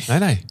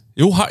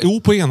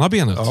 Jo, på ena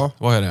benet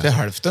var jag det. Till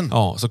hälften.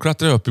 Ja, så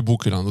klättrade jag upp i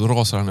bokhyllan och då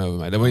rasade den över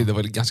mig. Det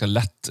var ganska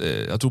lätt.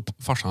 Jag tror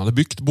farsan hade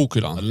byggt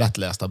bokhyllan.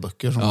 Lättlästa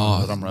böcker som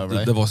ramlade över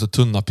dig. Det var så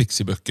tunna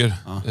pixiböcker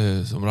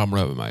som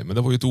ramlade över mig. Men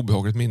det var ju ett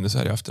obehagligt minne så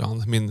här i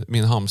efterhand.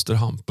 Min hamster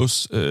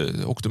Hampus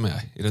åkte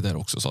med i det där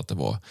också, så att det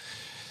var...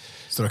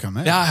 Strök han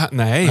med? Ja,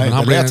 nej, men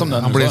han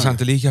blev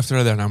inte lik efter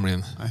det där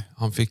nämligen. Nej.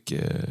 Han fick...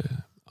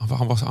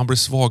 Han blev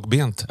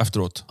svagbent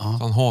efteråt. Så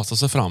han hasade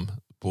sig fram.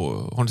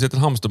 Har ni sett en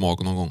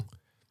hamstermage någon gång?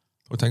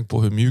 Har du tänkt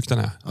på hur mjuk den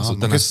är? Ja, Alltså, man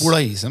den kan är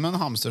spola i sig med en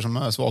hamster som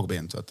är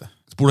svagbent, vet du.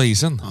 Spola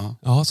isen?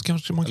 Ja, så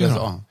kanske man kan Eller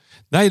göra.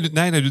 så.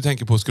 Nej, du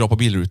tänker på att skrapa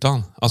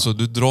bilrutan. Alltså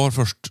du drar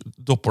först,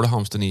 doppar du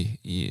hamstern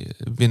i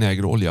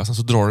vinäger och olja, sen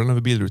så drar den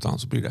över bilrutan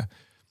så blir det...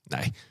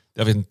 Nej,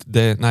 jag vet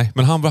inte. Nej,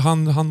 men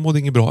han mådde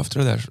inget bra efter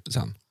det där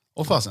sen.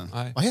 Och fasen,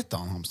 Nej. vad hette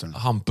han hamstern?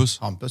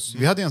 Hampus.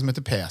 Vi hade en som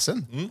hette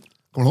Päsen.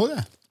 Kommer du ihåg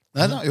det?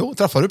 Nej, jo,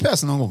 träffade du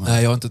Päsen någon gång?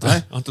 Nej, jag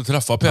har inte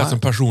träffat Päsen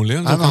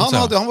personligen. Nej, men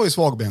han var ju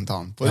svagbent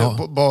han. På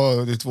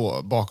de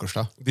 2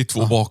 bakersta. De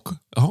 2 bak...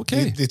 Ja,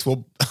 okej. De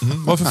 2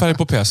 Vad för färg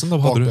på Päsen då?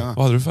 Vad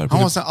hade du färg på?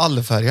 Han var så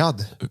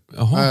allfärgad.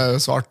 Jaha.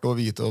 Svart och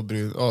vit och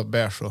brun och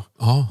beige och...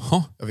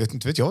 Jaha. Jag vet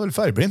inte, jag är väl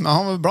färgblind, men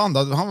han var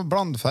blandad. Han var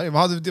blandfärg.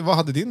 Vad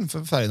hade din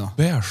för färg då?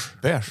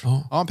 Beige. Beige.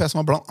 Ja. Ja, Päsen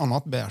var bland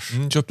annat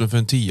beige. Köpte den för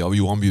en 10 av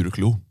Johan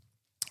Bjurklo.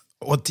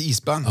 Och 10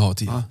 spänn. Ja,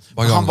 10.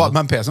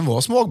 Men pesen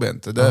var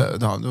svagbent.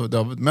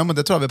 Men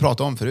det tror jag vi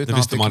pratade om förut. Det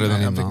visste man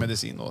redan han fick innan.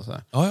 medicin då. Så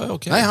här. Ja,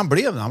 okej. Nej, han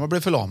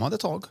blev förlamad ett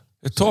tag.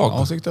 Ett tag?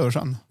 Ja, så gick det över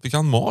sen. Fick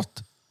han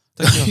mat?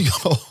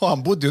 Ja,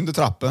 han bodde ju under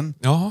trappen.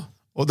 Ja.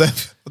 Och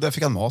där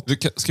fick han mat.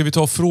 Ska vi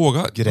ta och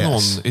fråga Gräs.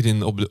 någon i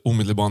din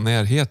omedelbara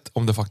närhet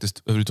om det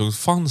faktiskt överhuvudtaget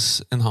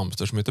fanns en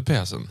hamster som heter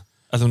Pesen?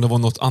 Eller om det var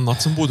något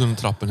annat som bodde under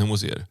trappen hemma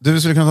hos er?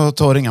 Du skulle kunna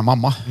ta och ringa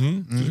mamma.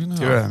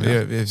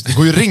 Det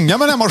går ju att ringa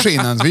med den här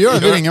maskinen. Vi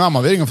ringer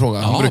mamma, vi ringer och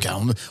frågar.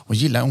 Hon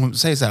gillar, hon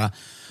säger så här,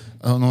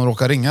 hon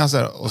råkar ringa så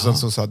här, och sen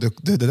så sa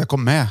det där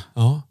kom med.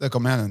 Ja. Det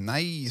kom med.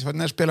 Nej, så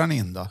när spelar ni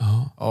in då?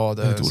 Ja,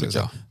 det är lite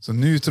olika. Så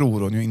nu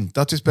tror hon ju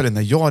inte att vi spelar in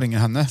när jag ringer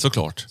henne.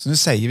 Såklart. Så nu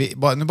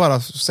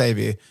säger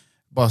vi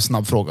bara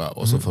snabb fråga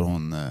och så får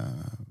hon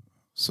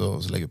så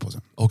lägger vi på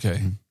sig.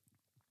 Okej.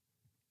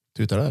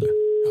 Tutar det eller?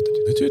 Ja,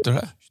 det tutar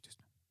det.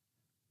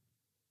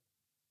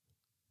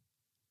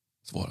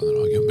 Svara nu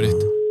då,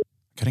 Gun-Britt.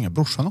 Kan ringa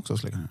brorsan också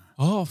så lägger han.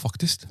 Ja,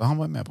 faktiskt. För han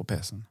var ju med på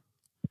pesen.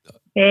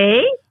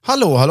 Hej.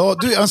 Hallå.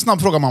 Du, en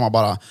snabb fråga mamma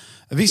bara.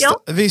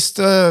 Visst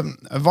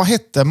vad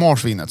hette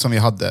marsvinet som vi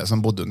hade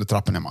som bodde under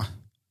trappen hemma?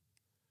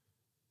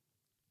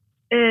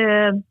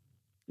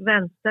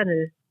 Vänta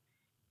nu.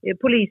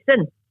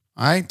 Polisen.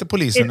 Nej, inte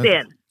polisen.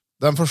 Fel.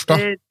 Den första.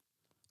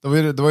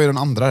 Det var ju den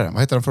andra.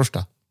 Vad heter den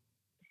första?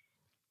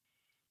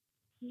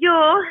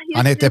 Ja.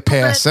 Han heter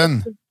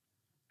Pesen. Pesen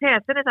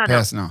heter han.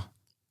 Pesen, ja.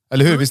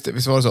 Eller hur? Visst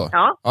var det så?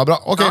 Ja.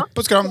 Bra. Okej, Ja.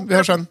 puss kram. Vi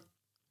hörs sen.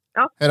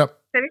 Ja. Hej då.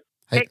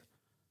 Hej.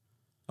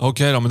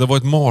 Okej då, men det var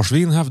ett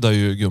marsvin hävdar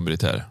ju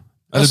Gun-Britt här.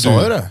 Jag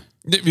sa ju det.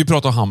 Vi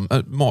pratar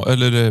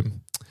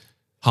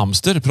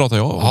hamster pratar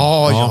jag om.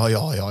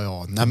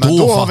 Ja. Nej, men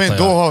då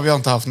har vi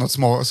inte haft något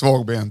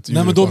svagbent djur.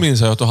 Nej, men då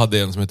minns jag att du hade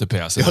en som heter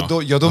Pesen.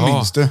 Då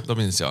minns du. Då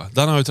minns jag.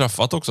 Den har jag ju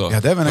träffat också.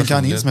 Ja, det är väl en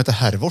kanin som heter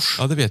Hervors.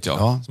 Ja, det vet jag.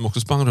 Ja. Som också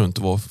sprang runt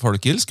och var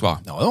folkilsk, va?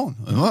 Ja.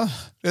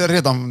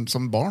 Redan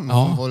som barn.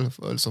 Ja.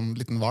 Som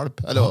liten valp.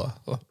 Eller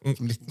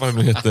vad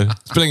det heter.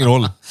 Spelar ingen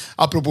roll.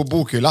 Apropå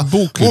bokhylla.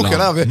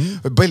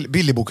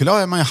 Billig bokhylla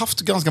har man ju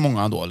haft ganska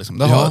många ändå. Liksom.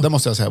 Det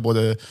måste jag säga.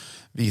 Både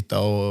vita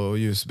och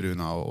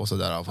ljusbruna och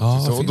sådär.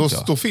 Och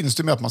då finns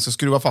det med att man ska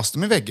skruva fast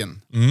dem i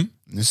väggen.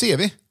 Nu ser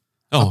vi.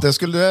 Ja. Att det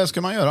skulle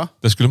man göra.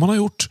 Det skulle man ha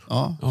gjort.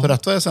 Ja. För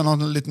rätt var det sen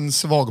en liten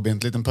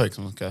svagbent liten pojk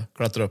som ska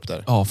klättra upp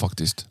där. Ja,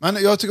 faktiskt.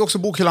 Men jag tycker också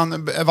bokhyllan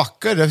är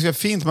vacker. Det är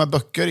fint med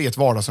böcker i ett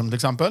vardagsrum till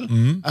exempel.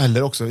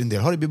 Eller också, en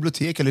del har i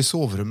bibliotek eller i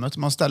sovrummet.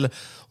 Man ställer,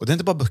 och det är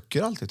inte bara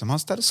böcker alltid, utan man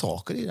ställer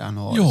saker i den.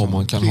 Och Ja,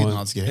 man kan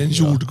ha en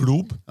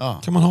jordglob.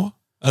 Ja. Kan man ha.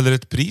 Eller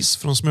ett pris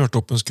från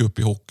Smörtoppens cup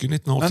i hockey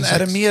 1986.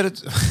 Men är det mer...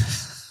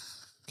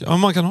 Ja,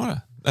 man kan ha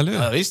det. Eller hur?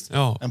 Ja, visst.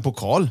 Ja. En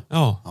pokal.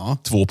 Ja.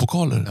 2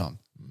 pokaler. Ja.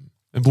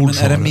 En Men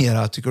bordsare. är det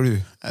mera, tycker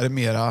du? Är det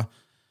mera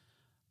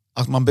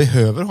att man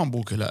behöver ha en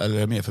bokhylla eller är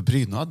det mer för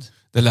prydnad?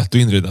 Det är lätt att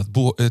inreda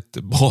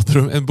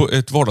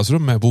ett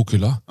vardagsrum med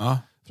bokhylla. Ja.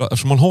 För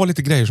eftersom man har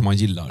lite grejer som man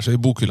gillar så är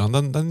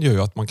bokhyllan, den gör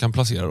ju att man kan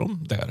placera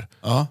dem där.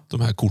 Ja.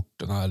 De här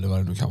korten eller vad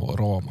det nu kan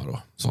vara, ramar och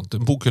sånt.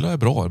 En bokhylla är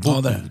bra.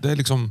 Det är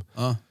liksom...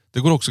 Ja. Det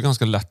går också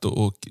ganska lätt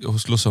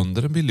att slå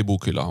sönder en billig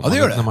bokhylla Ja, det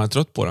gör det. när man är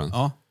trött på den.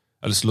 Ja.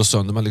 Eller slå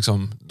sönder, men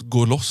liksom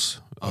gå loss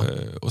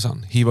och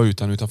sen hiva ut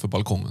den utanför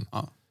balkongen.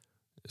 Ja.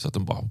 Så att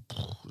den bara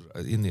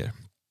in ner.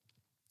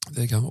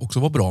 Det kan också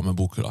vara bra med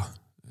bokhylla.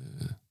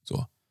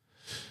 Så.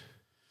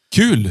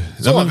 Kul!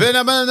 Så, men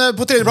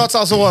på tredje plats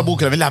alltså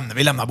bokhyllan.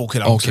 Vi lämnar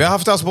bokhyllan. Okay. Vi har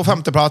haft alltså på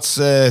femte plats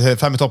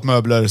 5 i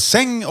toppmöbler,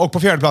 säng, och på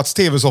fjärde plats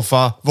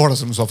tv-soffa,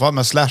 vardagsrumssoffa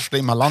med slash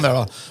emellan där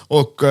då.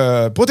 Och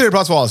på tredje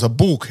plats var alltså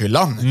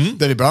bokhyllan,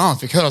 där vi bland annat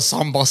fick höra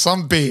Samba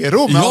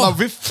Sambero. Men alla,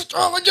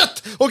 vad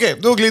gött! Okej,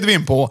 då glider vi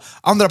in på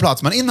andra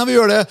plats. Men innan vi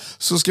gör det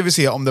så ska vi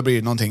se om det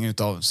blir någonting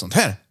utav sånt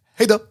här.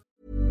 Hej då!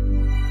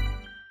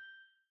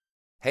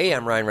 Hey,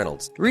 I'm Ryan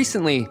Reynolds.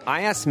 Recently,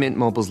 I asked Mint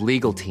Mobile's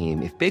legal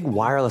team if big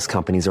wireless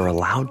companies are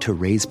allowed to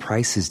raise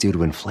prices due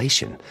to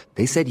inflation.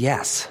 They said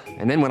yes.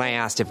 And then when I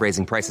asked if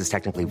raising prices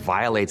technically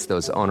violates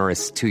those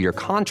onerous 2-year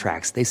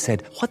contracts, they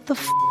said, "What the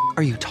f***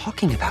 are you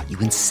talking about, you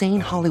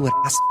insane Hollywood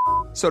ass?"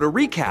 So to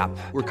recap,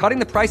 we're cutting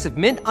the price of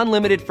Mint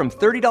Unlimited from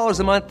 $30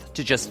 a month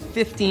to just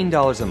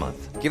 $15 a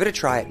month. Give it a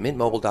try at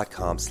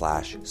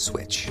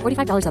mintmobile.com/switch.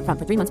 $45 up front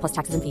for 3 months plus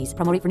taxes and fees.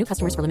 Promo rate for new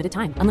customers for limited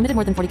time. Unlimited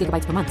more than 40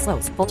 gigabytes per month.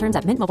 Slows full terms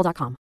at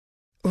mintmobile.com.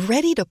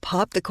 Ready to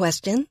pop the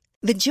question?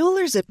 The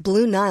jewelers at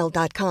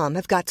BlueNile.com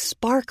have got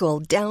sparkle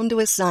down to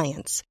a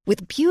science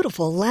with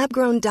beautiful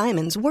lab-grown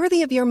diamonds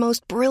worthy of your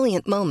most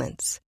brilliant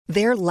moments.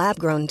 Their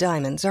lab-grown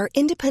diamonds are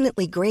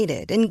independently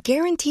graded and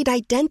guaranteed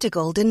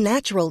identical to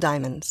natural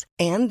diamonds,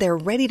 and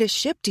they're ready to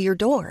ship to your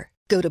door.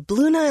 Go to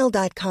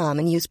BlueNile.com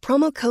and use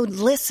promo code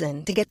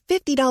LISTEN to get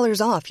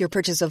 $50 off your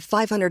purchase of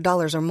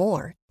 $500 or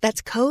more.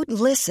 That's code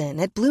LISTEN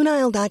at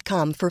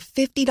BlueNile.com for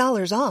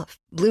 $50 off.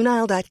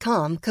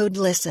 BlueNile.com, code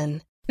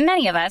LISTEN.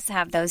 Many of us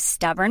have those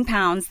stubborn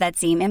pounds that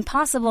seem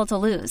impossible to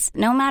lose,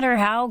 no matter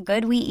how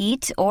good we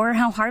eat or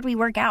how hard we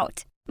work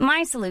out.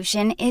 My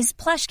solution is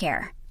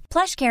PlushCare.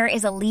 PlushCare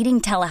is a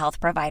leading telehealth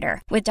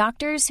provider with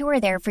doctors who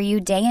are there for you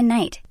day and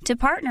night to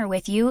partner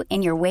with you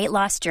in your weight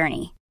loss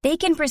journey. They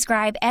can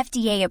prescribe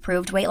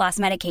FDA-approved weight loss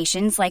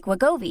medications like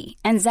Wegovy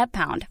and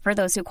Zepbound for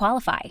those who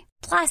qualify.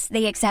 Plus,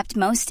 they accept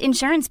most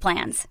insurance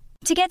plans.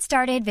 To get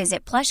started,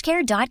 visit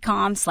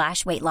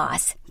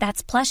plushcare.com/weightloss.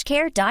 That's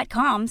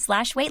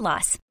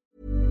plushcare.com/weightloss.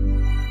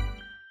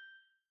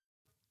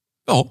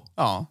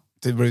 Ja,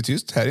 det blir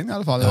tyst här inne i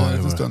alla fall.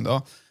 En stund.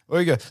 Ja.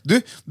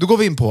 Du, då går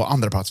vi in på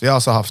andra plats. Vi har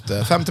alltså haft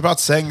 5:e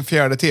plats säng,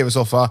 4:e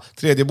tv-soffa,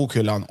 3:e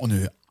bokhyllan och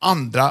nu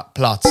andra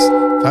plats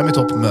 5 i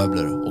topp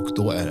möbler. Och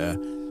då är det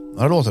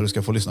några låtar du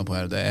ska få lyssna på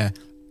här. Det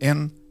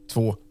är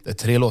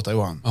 3 låtar,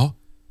 Johan. Ja.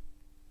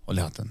 Håll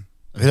i hatten.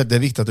 Det är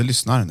viktigt att du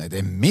lyssnar. Nej, det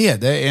är med.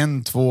 Det är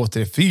 1, 2,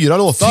 3, 4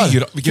 låtar.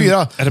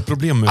 4? Är det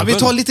problem? Ja, vi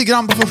tar lite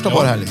grann på första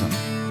bara här liksom.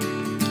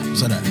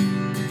 Sådär.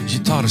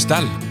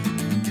 Gitarrställ.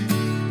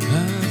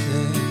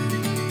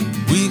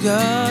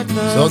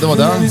 Så det var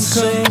den.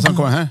 Och sen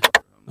kommer här.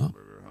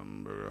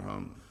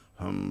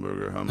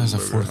 Det är sån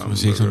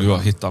folkmusik som du har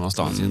hittat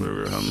någonstans i en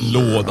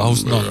låda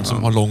hos någon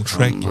som har långt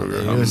skägg.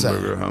 Det är så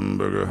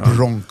här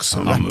Bronx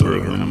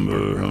rapper.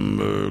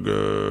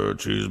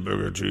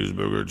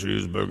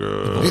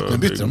 Nu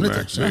bytte de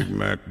lite.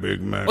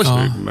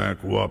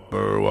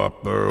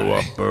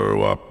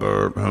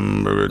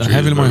 Den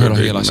här vill man ju höra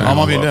hela tiden. Ja,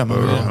 man vill det.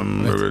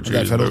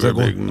 Därför låter det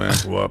gå.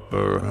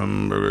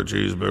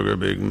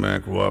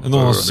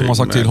 Någon som har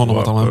sagt till honom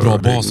att han har en bra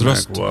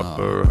basröst. Oj,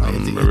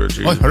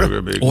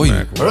 hörru. Oj,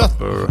 hörru.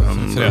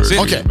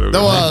 Fräsigt. Okej, det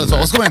var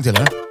så. Och så kommer en till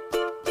här.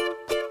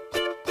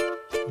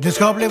 Det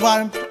ska bli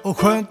varmt och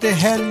skönt i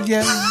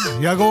helgen.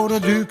 Jag går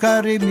och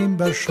dukar i min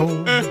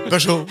berså.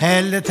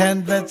 Häller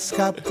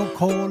tändvätska på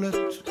kolet.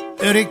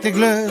 En riktig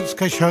glöd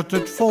ska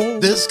köttet få.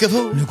 Det ska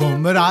få. Nu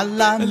kommer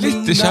alla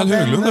mina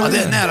vänner. Ja, det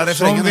är nära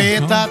refrängen. Som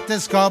vet att det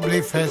ska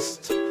bli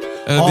fest.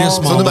 Det är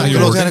så du märker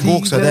låter det gå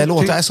också. Det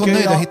låter jag är så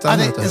nöjd att hitta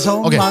den. Det är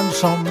sommaren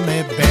som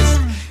är bäst.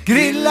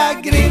 Grilla,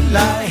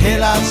 grilla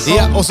hela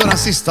sommaren. Ja, och så den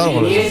sista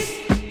då. Det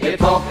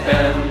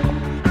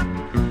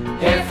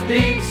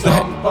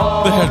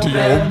här tycker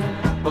jag om.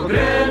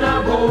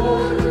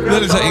 Det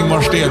är lite så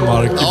Ingmar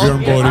Stenmark,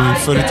 Björn Borg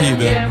förr i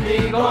tiden.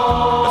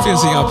 Det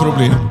finns inga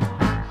problem.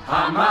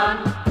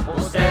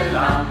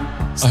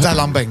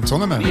 Stellan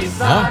Bengtsson är med.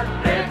 Ja.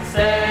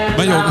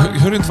 Men jag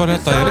hör inte vad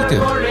detta är riktigt.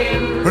 Hör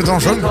du inte vad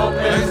de sjöng?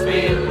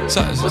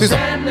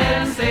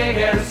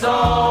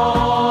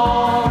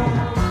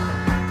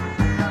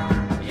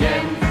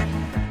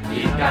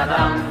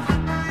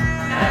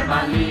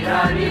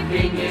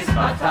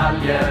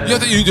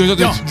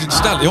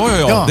 Tysta.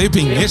 Ja, det är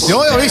pingis.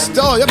 Ja, visst.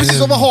 Ja, precis.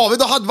 Så vad har vi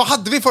då? Vad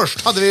hade vi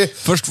först?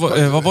 Först,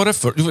 vad var det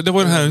för? Det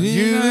var den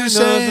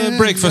här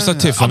Breakfast at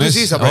Tiffany's. Ja,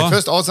 precis.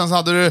 Breakfast. Ja, sen så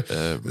hade du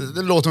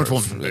låt nummer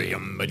 2.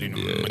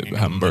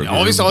 Hamburger.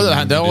 Ja, visst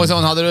var det. Och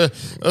sen hade du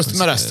Öst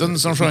med resten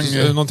som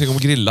sjöng... Någonting om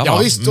grilla, ja,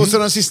 visst. Och så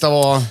den sista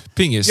var...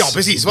 Pingis. Ja,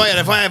 precis. Vad är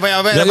det? Vad är det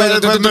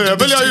för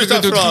möbel jag är ute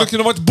efter? Det skulle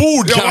kunna vara ett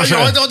bord kanske.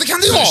 Ja, det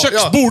kan det vara.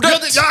 Köksbordet.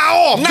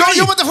 Ja, men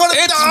det får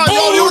det. Ett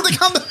bord! Det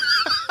kan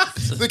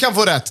du kan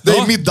få rätt. Det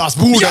är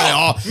middagsbordet.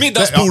 Ja,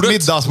 middagsbordet. Ja,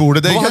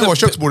 middagsbordet. Det kan vara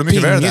köksbordet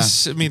mycket väl.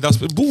 Pingis,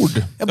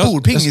 middagsbord. Ja,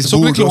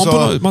 pingisbord.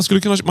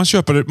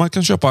 Man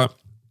kan köpa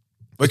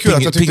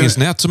Pingisnät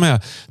pingisnät som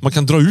är man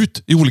kan dra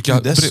ut i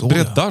olika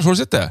breddar. Har du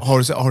sett det?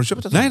 Har du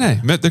köpt det?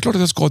 Nej, men det är klart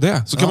att jag ska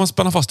det. Så kan man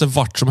spänna fast det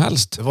vart som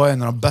helst. Det var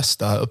en av de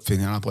bästa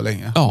uppfinningarna på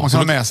länge. Ja, man kan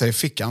ha med sig i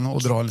fickan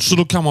och dra lite. Så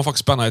då kan man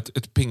faktiskt spänna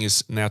ett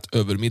pingisnät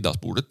över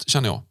middagsbordet,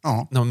 känner jag.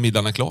 Ja. När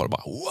middagen är klar.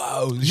 Bara,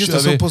 wow, just det,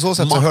 så på så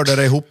sätt så hörde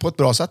det ihop på ett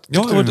bra sätt.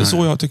 Ja, det var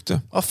så jag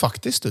tyckte. Ja,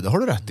 faktiskt. Det har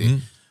du rätt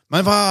i.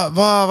 Men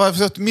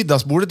vad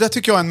middagsbordet, det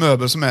tycker jag är en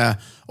möbel som är...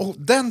 Och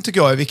den tycker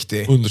jag är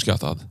viktig.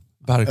 Underskattad.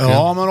 Verkligen.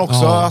 Ja, men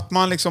också att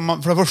man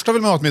liksom... För det första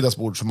vill man ha ett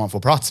middagsbord som man får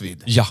plats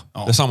vid. Ja,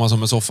 det är samma som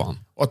med soffan.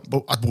 Och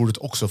att bordet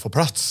också får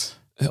plats.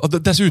 Ja,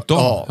 dessutom.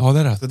 Ja, det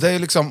är rätt. Det är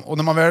liksom, och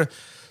när man väl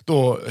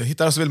då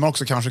hittar så vill man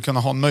också kanske kunna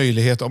ha en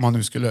möjlighet om man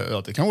nu skulle...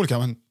 Ja, det kan olika,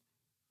 men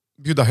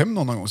bjuda hem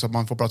någon gång så att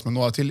man får plats med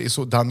några till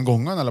den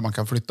gången, eller man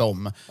kan flytta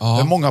om. Ja.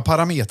 Det är många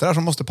parametrar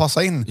som måste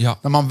passa in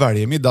när man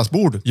väljer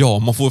middagsbord. Ja,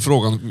 man får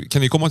frågan,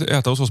 kan ni komma och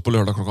äta hos oss på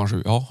lördag klockan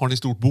 7? Ja, har ni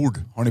stort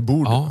bord? Har ni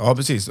bord? Ja,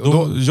 precis.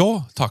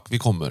 Ja, tack, vi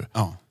kommer.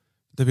 Ja.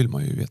 Det vill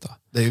man ju veta.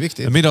 Det är ju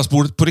viktigt.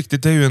 Middagsbordet på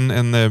riktigt är ju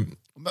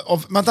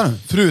Vänta nu,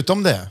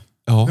 förutom det.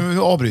 Ja.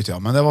 Nu avbryter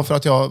jag, men det var för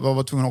att jag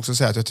var tvungen också att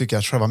säga att jag tycker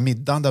att själva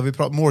middagen,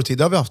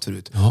 måltid har vi haft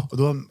förut. Ja. Och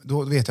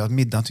då vet jag att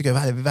middagen tycker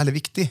jag är väldigt, väldigt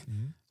viktig.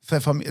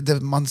 För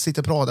man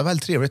sitter och pratar,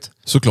 väldigt trevligt.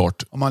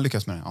 Såklart. Om man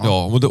lyckas med det.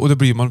 Ja, och det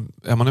blir man,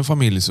 är man en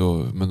familj så,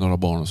 med några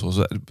barn och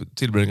så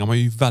tillbringar man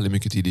ju väldigt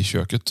mycket tid i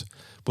köket.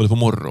 Både på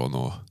morgon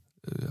och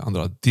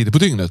andra tider på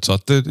dygnet. Så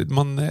att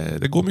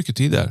det går mycket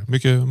tid där.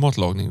 Mycket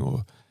matlagning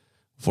och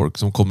folk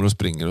som kommer och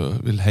springer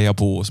och vill heja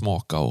på och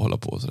smaka och hålla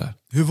på och sådär.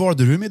 Hur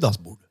valde du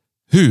middagsbord?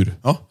 Hur?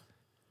 Ja.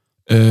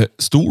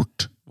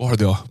 Stort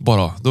valde jag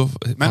bara.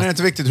 Men är det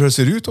inte viktigt hur det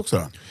ser ut också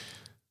då?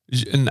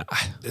 Nej.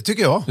 Det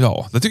tycker jag.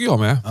 Ja, det tycker jag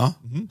med. Ja.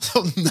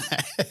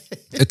 Nej.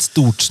 Ett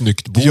stort,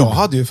 snyggt bord. Jag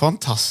hade ju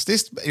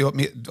fantastiskt...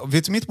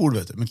 Vet du mitt bord?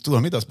 Mitt stora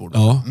middagsbord?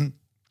 Ja.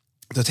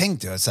 Då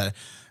tänkte jag så här...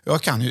 Jag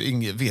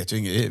vet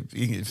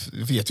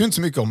ju inte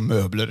så mycket om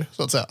möbler,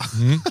 så att säga.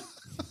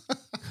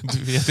 Du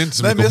vet inte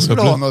så Nej, mycket men jag om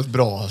skulle ha möbler. något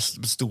bra,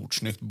 stort,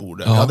 snyggt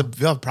bord. Ja.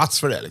 Vi har plats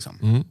för det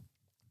liksom.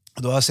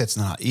 Då har jag sett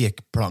såna här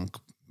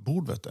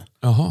ekplankbord, vet du.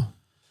 Jaha.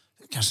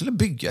 Kanske skulle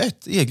bygga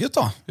ett eget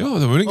då. Ja,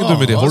 det var väl ingen Ja,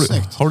 dum idé. vad Har du,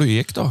 snyggt. har du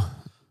ek då?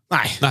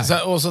 Nej.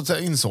 Och så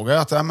insåg jag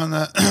att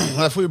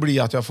det får ju bli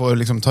att jag får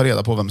liksom ta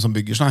reda på vem som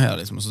bygger såna här.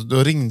 Liksom. Så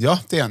då ringde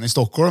jag till en i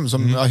Stockholm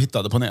som jag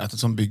hittade på nätet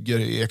som bygger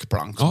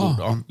ekplanksbord.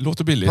 Ja,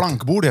 låter billigt.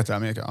 Plankbord heter det i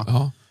Amerika.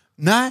 Ja.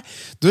 Nej,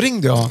 då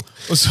ringde jag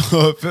och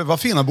så, vad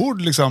fina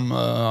bord liksom.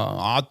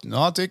 Ja,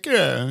 jag tycker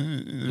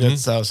det.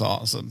 Rätt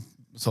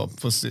så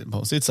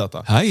på sitt sätt.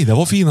 Hej, det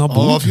var fina bord.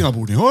 Ja, vad fina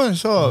bord ni har.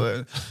 Så.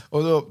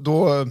 Och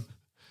då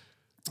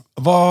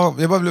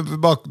jag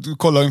bara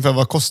kolla ungefär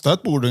vad kostar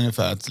ett bord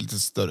ungefär, ett lite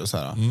större så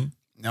här.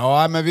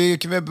 Ja, men vi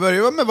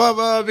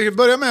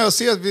börjar med att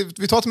se,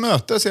 vi tar ett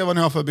möte och ser vad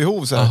ni har för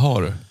behov. Så här. Jaha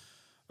du.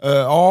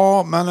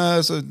 Ja, men,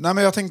 men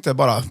jag tänkte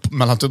bara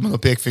mellan tummen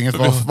och pekfingret,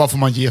 vad får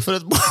man ge för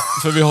ett bord?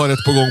 För vi har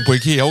ett på gång på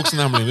Ikea också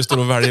nämligen. Vi står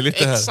och väljer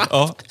lite här.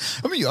 Ja.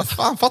 Ja, men jag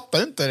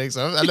fattar inte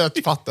liksom. Eller jag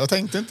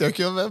tänkte inte.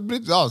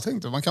 Jag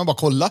tänkte man kan bara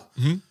kolla.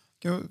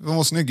 De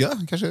var snygga.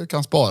 Kanske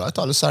kan spara ett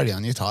tag eller sälja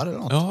en gitarr eller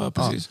något. Ja,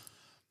 precis. Ja.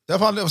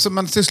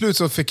 Men till slut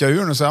så fick jag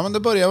ur nu så här, men det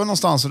började väl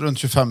någonstans runt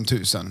 25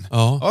 000.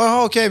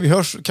 Ja. Okej, vi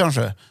hörs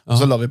kanske. Och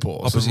så la vi på.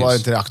 Och så precis. var det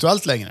inte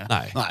aktuellt längre.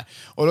 Nej.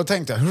 Och då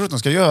tänkte jag, hur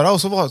ska jag göra?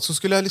 Och så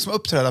skulle jag liksom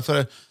uppträda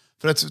för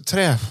ett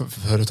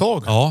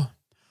träföretag. Ja.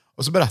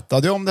 Och så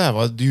berättade jag om det här,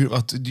 vad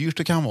dyrt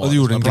det kan vara. Och du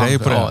gjorde en grej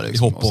på det,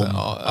 liksom. i hopp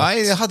om...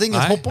 Nej, jag hade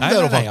inget hopp om det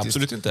då nej, faktiskt.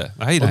 absolut inte.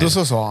 Nej. Och då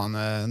så sa han,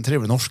 en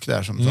trevlig norsk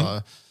där som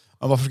sa,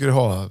 varför ska du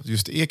ha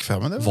just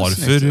ekfärg? Men det var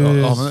varför? snyggt.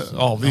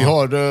 Vi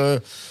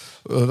har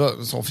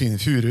så fin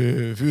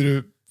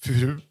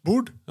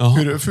furubord,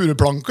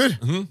 furuplankor.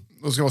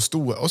 De ska vara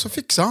stora. Och så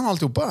fixade han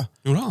alltihopa.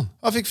 Gjorde han?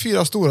 Jag fick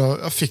 4 stora,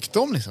 jag fick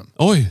dem liksom.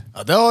 Oj.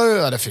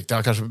 Ja, det fick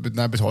jag kanske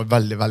när jag betalade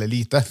väldigt, väldigt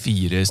lite.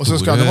 4 Och så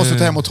ska du måste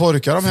ta hem och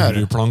torka de här.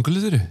 Furuplankor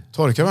lite du.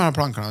 Torka de här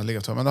plankorna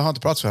ligger men det har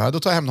inte plats för det här. Då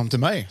tar jag hem dem till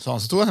mig. Så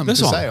tog jag hem dem Det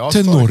till sa sig. han?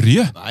 Till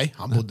Norge? Nej,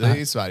 han bodde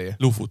i Sverige.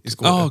 Lofot. I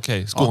Skåne. Ja,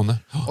 okej. Skåne.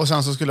 Ja. Och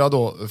sen så skulle jag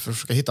då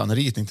försöka hitta en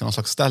ritning till någon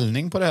slags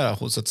ställning på det här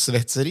hos ett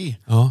svetseri.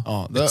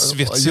 Ja. Ett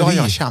svetseri? Ja,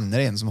 jag känner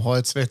en som har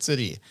ett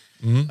svetseri.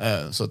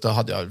 Så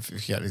då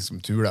fick jag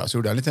liksom tur där. Så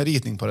gjorde jag en liten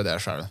ritning på det där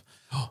själv.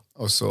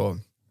 Och så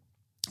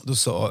nu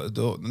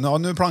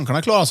är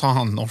plankorna klara, sa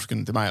han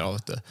norsken till mig då,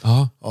 vet du.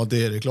 Ja,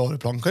 det är klara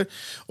plankor.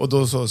 Och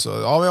då så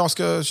jag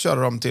ska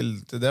köra dem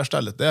till det där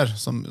stället där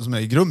som är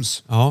i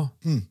Grums. Ja.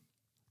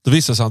 Då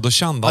visade sig då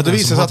kände han det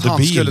visade sig att han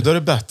bil. då är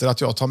det bättre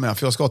att jag tar med,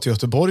 för jag ska till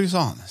Göteborg, sa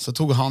han. Så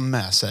tog han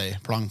med sig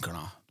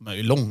plankorna. De är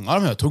ju långa,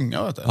 de här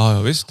tunga, vet du.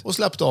 Ja, visst. Och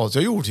släppte av.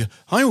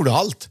 Han gjorde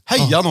allt.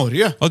 Heja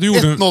Norge! Ja,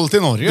 1-0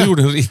 till Norge. Du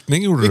gjorde en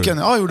ritning, gjorde du?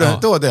 Ja,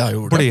 det var det jag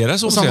gjorde. Blev det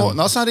så och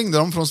sen? Sen ringde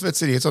de från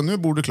svetseriet, så nu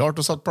bor det klart,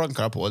 och satt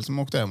plankarna på, liksom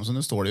åkte hem, och så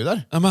nu står det ju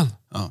där. Amen.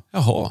 Ja.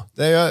 Jaha.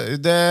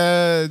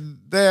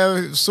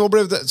 Så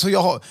blev det.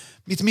 Så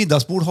mitt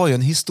middagsbord har ju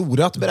en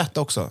historia att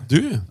berätta också.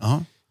 Du?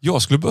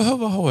 Jag skulle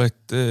behöva ha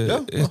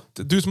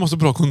du som måste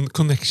bra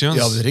connections.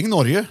 Ja, ring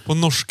Norge. På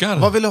norskar.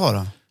 Vad vill du ha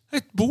då?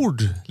 Ett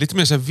bord. Lite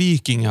mer så här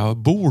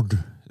vikingabord.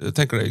 Jag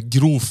tänker det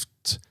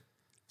grovt.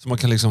 Så man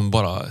kan liksom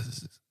bara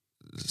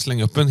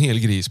slänga upp en hel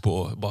gris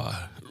på. Bara.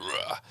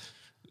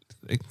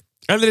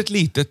 Eller ett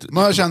litet...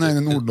 Man känner en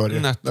i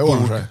Nordnorge. Det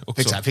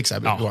ordnar sig.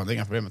 Fixar. Ja. Du har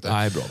inga problem med det.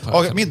 Nej, bra.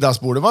 Okej,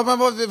 middagsbordet. Vad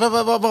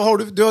har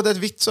du? Du hade ett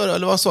vitt,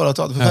 eller vad sa du att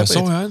du hade för färg? Nej,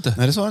 sa jag inte.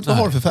 Nej, det sa jag inte. Vad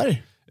har du för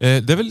färg? Det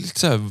är väl lite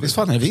såhär... Visst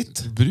fan är det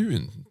vitt?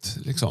 Brunt.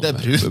 Liksom. Det är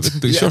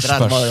brunt.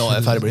 Körsbärs. Jag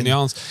är färgblind.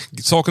 Nyans.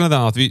 Saken är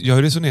den att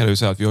jag resonerar ju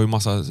så här att vi har ju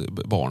massa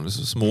barn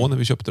små när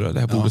vi köpte det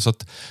här bordet. Så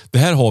att det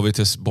här har vi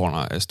tills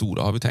barnen är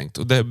stora, har vi tänkt.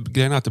 Och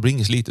grejen är att det blir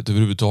inget slitet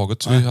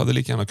överhuvudtaget. Så vi hade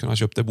lika gärna kunnat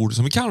köpa det bordet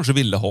som vi kanske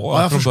ville ha.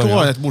 Ja, jag förstår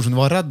början. Ett bord som du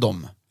var rädd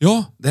om.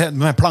 Ja.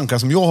 De här plankarna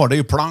som jag har, det är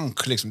ju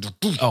plank. Liksom.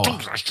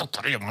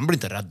 Man blir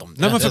inte rädd om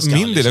det. Nej, men för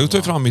min del, jag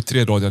tar fram mitt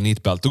 3-radiga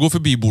nitbälte och går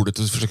förbi bordet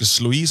och försöker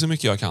slå i så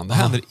mycket jag kan. Det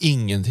händer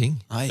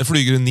ingenting. Nej. Det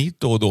flyger en nit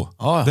då och då.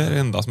 Ja. Det är det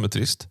enda som är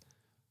trist.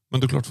 Men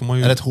det är klart får man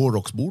ju... Är det ett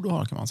hårdrocksbord du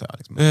har, kan man säga?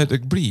 Liksom.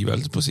 Det blir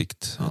väl på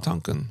sikt,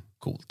 tanken.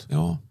 Coolt.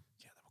 Ja.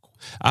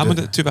 Ja,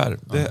 men tyvärr.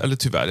 Det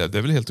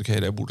är väl helt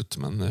okej det bordet,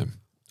 men...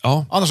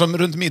 Ja. Annars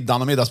runt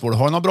middagen och middagsbordet,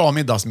 har du några bra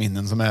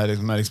middagsminnen som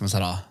är liksom så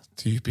här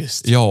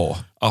typiskt? Ja,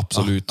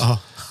 absolut. Ja.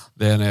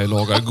 Det är när jag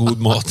lagar god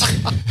mat.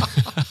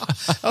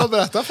 Ja,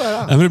 berätta för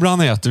det. Men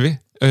ibland äter vi.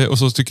 Och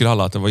så tycker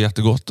alla att det var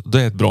jättegott.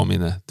 Det är ett bra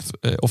minne,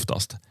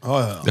 oftast.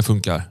 Ja. Det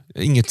funkar.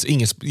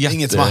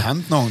 Inget som har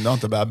hänt någon, det har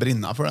inte börjat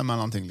brinna för det med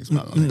någonting.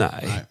 Liksom,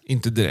 nej,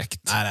 inte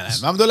direkt. Nej.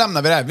 Men då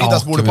lämnar vi det här.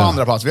 Middagsbordet på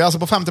andra plats. Vi är alltså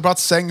på 5:e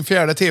plats säng,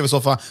 4:e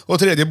tv-soffa och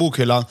 3:e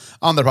bokhyllan.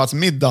 2:a plats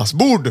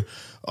middagsbord.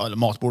 Eller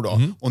matbord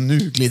då. Och nu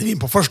glider vi in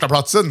på 1:a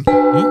platsen.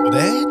 Och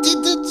det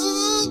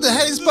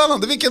här är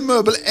spännande. Vilken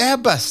möbel är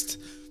bäst?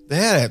 Det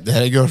här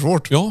är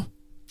görsvårt. Ja.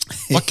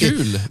 Vad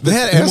kul. Det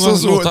här är så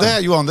svårt. Det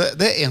här, Johan,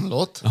 det är en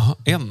låt. Aha,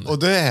 en. Och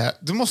det är,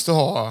 du måste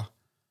ha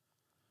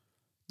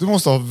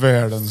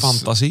världens...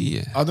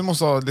 fantasi. Ja, du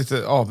måste ha lite...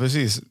 Ja,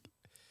 precis.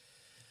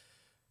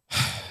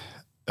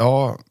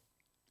 Ja,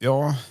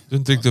 Ja. Du är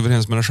inte riktigt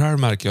överens med dig själv,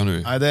 märker jag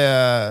nu. Nej, det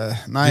är...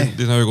 Nej.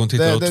 Dina ögon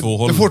tittar åt två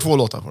håll. Du får 2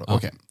 låtar på det. Ja.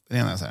 Okej, det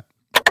ena jag säger.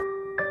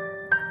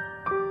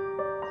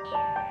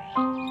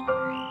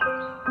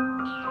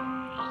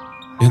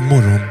 En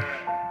morgon.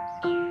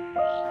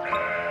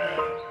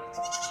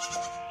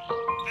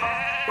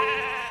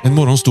 En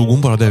morgon stod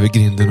hon bara där vid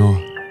grinden och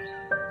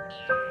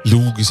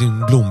log i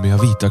sin blommiga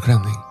vita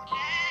klänning.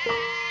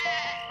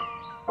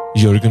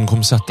 Jörgen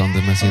kom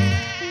sättande med sin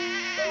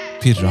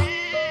pirra.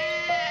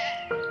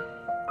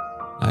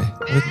 Nej,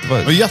 jag vet inte vad...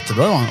 Det var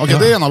jättebra, Johan. Okej,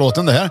 det är ena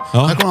låten det här.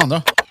 Ja. Här kommer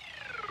andra.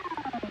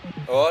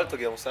 Alto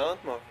går sant,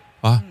 man.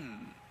 Va?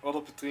 Eller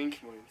på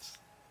drinkmåls.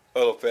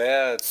 Eller på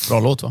ett. Bra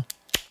låt, va?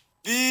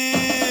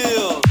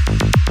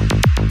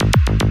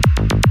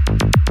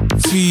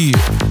 Fy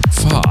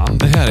fan,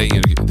 det här är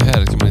ingen... Det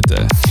här kan man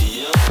inte...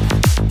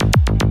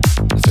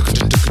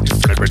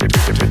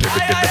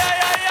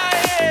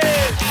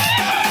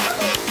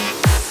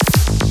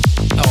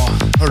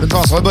 Hörde du inte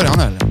vad han sa i början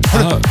eller?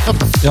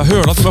 Jag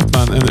hörde att de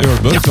öppnade en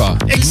ölburk, va?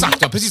 Exakt,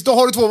 ja. Precis. Då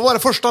har du 2. Vad var det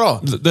första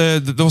då?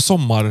 Det var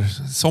sommar.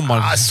 Sommar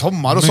och Med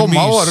sommar mys.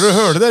 var det du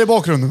hörde där i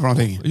bakgrunden för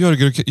någonting?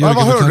 Jörgen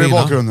Vad hörde du i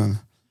Carina. bakgrunden?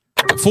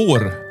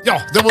 Får.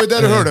 Ja, det var ju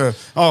där du hörde.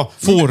 Ja.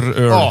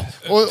 Fåröl. Ja,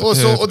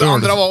 och det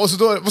andra var... Och så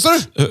då, vad sa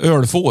du?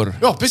 Ölfår.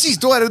 Ja, precis.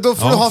 Då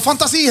får du ha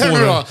fantasi här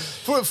nu då.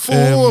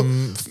 Får.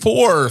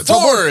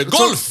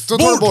 Golf. Så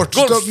tar du bort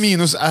golf.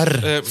 minus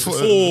R.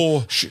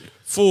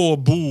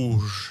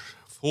 Fåbor.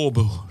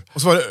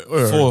 Och så var det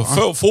öl.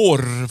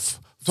 Får.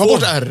 Ta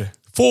bort R.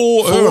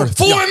 Fåöl.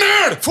 Få en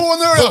öl! Få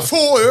en öl!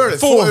 Få öl!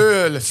 Få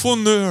öl!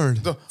 Fånöl.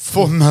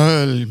 Få en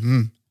öl.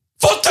 Mm.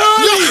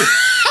 Fåtölj!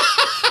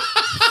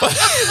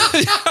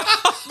 Det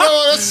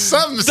var det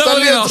sämsta Det var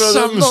dina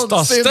ledtråden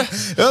sämstaste.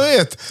 någonsin. Jag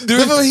vet.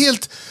 Det var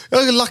helt...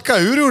 Jag lackade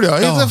ur, gjorde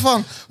jag.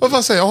 Ja. Vad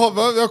fan säger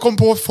jag? Jag kom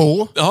på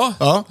få.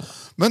 Ja.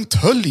 Men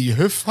tölj,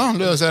 hur fan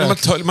löser jag det?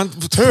 Ja, men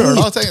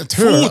Töla.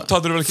 fot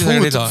hade du väl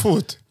kunnat säga.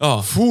 Fot.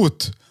 Ja.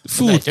 Fot.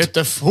 Fot. Det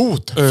heter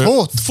fot.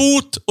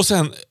 Fot och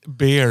sen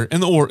beer.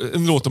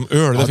 En låt om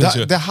öl. Det finns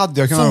ju. Det hade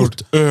jag kunnat gjort.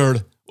 Fot,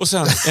 öl. Och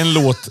sen en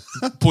låt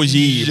på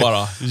J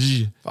bara.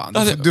 J. Fan,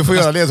 du får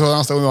göra ledtrådar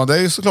nästa gång. Det är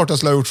ju såklart jag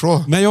skulle ha gjort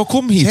så. När jag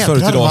kom hit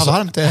förut Jävlar, idag vad så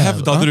varmt det är.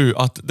 hävdade du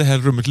att det här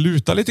rummet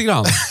lutar lite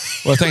grann.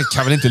 Och jag tänkte,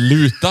 kan väl inte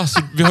luta? Så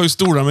vi har ju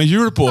stolar med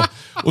hjul på.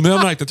 Och nu har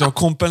jag märkt att jag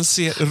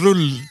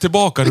har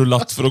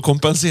tillbakarullat för att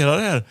kompensera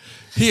det här.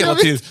 Hela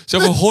tiden. Så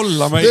jag får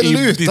hålla mig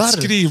i ditt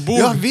skrivbord.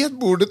 Jag vet,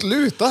 bordet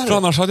lutar. För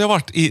annars hade jag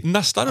varit i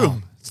nästa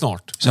rum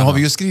snart. Nu har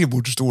vi ju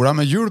skrivbordsstolar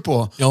med hjul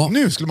på. Ja.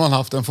 Nu skulle man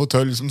haft en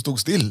fåtölj som stod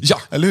still. Ja,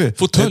 eller hur?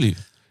 fåtölj.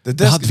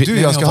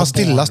 Jag ska ha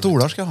stilla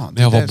stolar. Ska jag ha.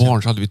 När jag var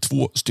barn så hade vi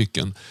 2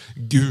 stycken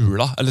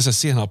gula, eller så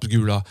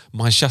senapsgula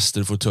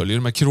Manchester-fåtöljer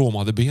med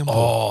kromade ben på.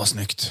 Åh,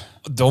 snyggt.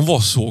 De var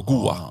så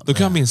goda. Då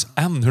kan jag minns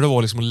än hur det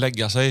var liksom att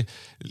lägga sig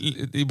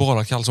i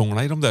bara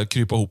kalsongerna i de där,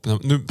 krypa ihop.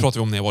 Nu pratar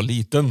vi om när jag var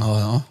liten.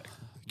 Ja.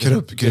 Jag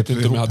vet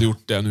inte om jag hade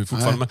gjort det nu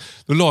fortfarande. Men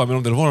då la jag mig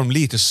dem där, då var de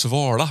lite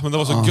svala. Men det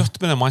var så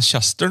gött med den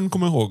Manchestern,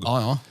 kommer jag ihåg.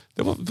 Ja.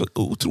 Det var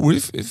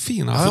otroligt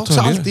fina Jag har också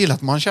fåtöljer. alltid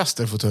gillat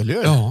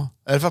Manchester-fåtöljer. Ja.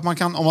 Är det för att man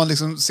kan, om man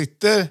liksom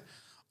sitter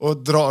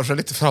och drar sig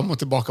lite fram och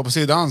tillbaka på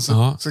sidan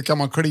så kan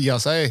man klia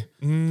sig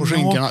på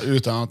skinkorna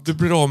utan att... Du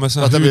blir av med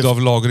såna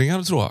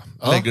hudavlagringar, tror jag.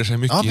 Ja. Lägger sig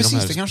mycket precis, i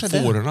det de kanske här är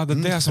det. fårorna. Det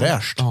är det som,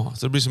 fräscht. ja,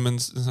 så det blir som en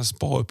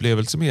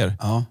spa-upplevelse mer.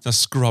 Ja. En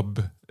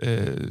scrub.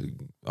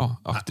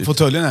 Aktivt.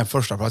 Fåtöljen är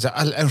första plats.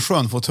 En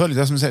skön fåtölj,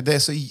 det är som säger,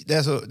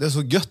 det är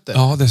så gött det.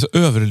 Ja, det är så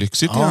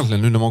överlyxigt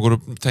egentligen nu när man går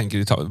och tänker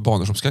i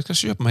banor som ska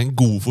köpa mig en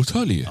god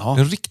fåtölj.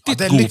 En riktigt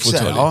det är god lyx,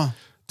 fåtölj. ja.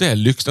 Det är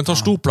lyx. Den tar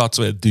stor plats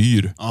och är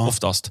dyr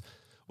oftast.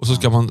 Och så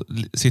ska man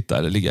sitta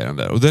eller ligga i den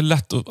där. Och det är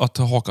lätt att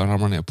hakan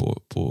ramlar ner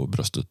på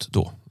bröstet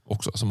då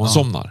också. Så man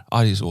somnar,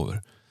 arg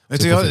sover.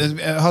 Vet du,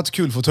 jag har ett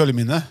kul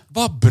fåtöljminne.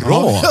 Vad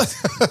bra!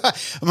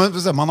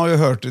 Men man har ju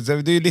hört, det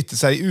är ju lite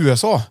så här i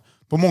USA.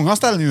 På många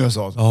ställen i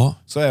USA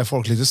så är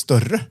folk lite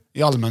större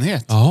i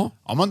allmänhet. Ja.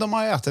 Ja, men de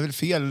har ätit väl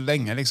fel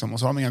länge liksom, och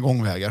så har de inga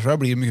gångvägar, så det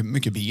blir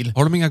mycket bil.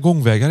 Har de inga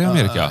gångvägar i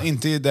Amerika?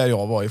 Inte där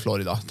jag var i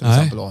Florida till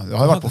exempel. Jag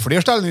har varit på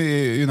fler ställen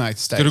i United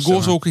States. Ska du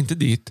gå så åk inte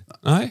dit?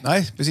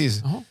 Nej,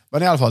 precis. Aha.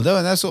 Men i alla fall, det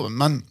är så.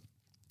 Men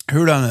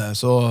hur den är,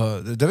 så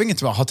det var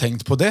inget jag har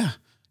tänkt på det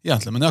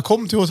egentligen. Men när jag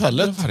kom till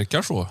hotellet det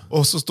verkar så.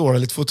 Och så står det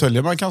lite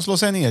fåtöljer man kan slå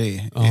sig ner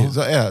i.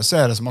 Så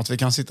är det som att vi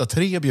kan sitta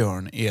 3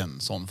 björn i en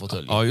sån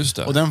fåtölj. Ja, just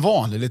det. Och det är en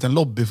vanlig liten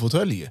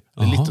lobbyfåtölj.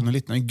 Det är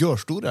liten, en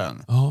görstor är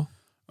den. Ja.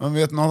 Men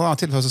vet, någon annan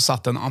tillfälle så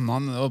satt en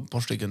annan, ett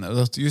par stycken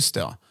där. Just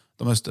det,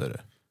 de är större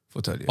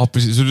fåtöljer. Ja,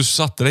 precis. Så du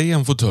satte dig i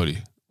en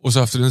fåtölj. Och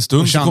så efter en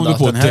stund så kom du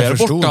på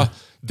att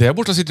där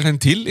borta sitter en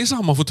till i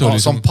samma fåtölj. Ja,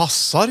 som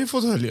passar i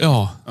fåtöljen.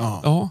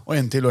 Ja. Och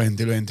en till och en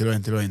till och en till och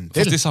en till och en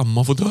till. Fast i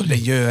samma fåtölj. Det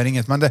gör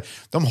inget, men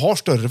de har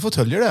större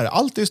fåtöljer där.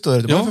 Allt är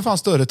större. De har för fan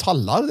större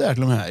tallar där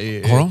till och med.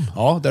 Har de?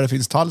 Ja, där det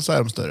finns tall så är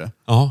de större.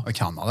 Ja.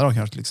 Kanada då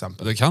kanske till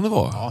exempel. Det kan det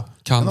vara. Ja.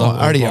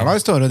 Kanada. Älgarna är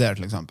större där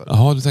till exempel.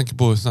 Jaha, du tänker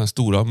på sådana här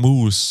stora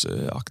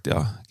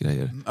moose-aktiga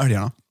grejer.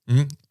 Älgarna.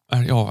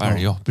 Älg,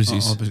 ja,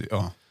 precis.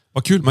 Ja.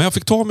 Vad kul, men jag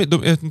fick ta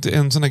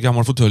en sån här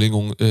gammal fåtölj en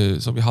gång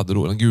som vi hade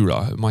då, den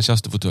gula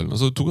Manchesterfåtöljen. Och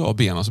så tog jag av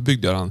benen och så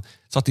byggde jag den,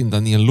 satt in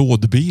den i en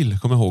lådbil,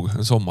 kommer jag ihåg,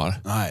 en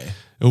sommar. Nej.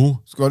 Jo.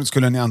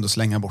 Skulle ni ändå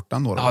slänga bort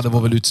den då? Ja, det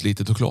var väl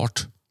utslitet och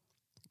klart.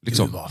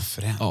 Liksom. Det var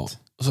fränt. Ja.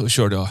 Och så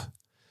körde jag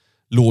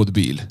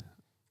lådbil.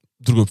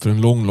 Drog upp för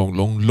en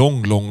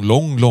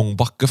lång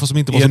backe, fast som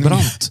inte var så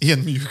brant. I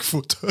en mjuk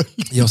fåtölj.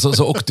 Ja,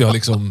 så åkte jag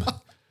liksom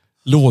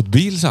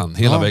lådbil sen,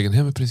 hela vägen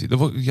hem i princip. Det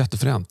var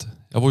jättefränt.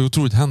 Jag var ju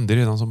otroligt händig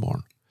redan som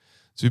barn.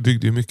 Så vi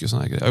byggde ju mycket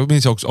såna här grejer. Jag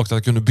minns också att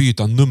jag kunde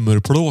byta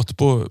nummerplåt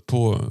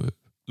på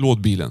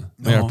lådbilen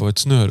med hjälp av ett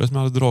snöre som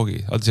jag hade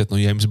dragit. Jag hade sett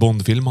någon James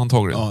Bond-film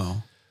antagligen.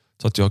 Ja.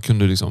 Så att jag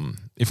kunde liksom,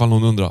 ifall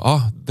någon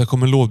undrar, det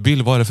kommer en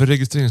lådbil, vad är det för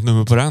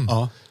registreringsnummer på den?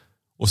 Ja.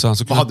 Och sen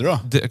så vad hade du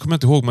då? Jag kommer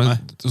inte ihåg, men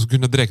så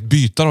kunde jag direkt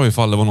byta då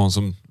ifall det var någon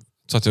som,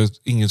 så att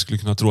ingen skulle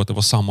kunna tro att det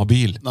var samma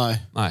bil.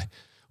 Nej.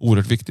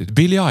 Oerhört viktigt.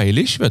 Billie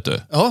Eilish, vet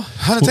du. Ja,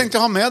 jag tänkte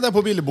ha med det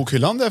på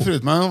bilderbokhyllan där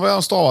förut, men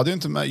jag stavade ju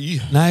inte med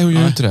y. Nej, hon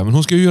gör inte det. Men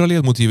hon ska ju göra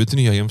ledmotivet till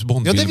nya James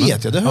Bond-filmen. Ja, det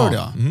vet jag. Det hörde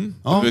jag.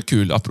 Det är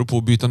kul, apropå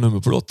att byta nummer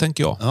på låt,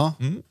 tänker jag. Ja.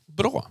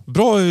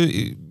 Bra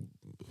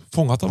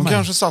fångat av hon mig.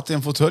 Kanske satt i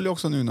en fåtölj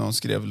också nu när hon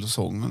skrev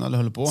sången eller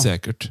höll på.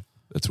 Säkert,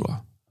 det tror jag.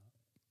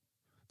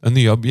 Den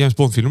nya James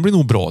Bond-filmen blir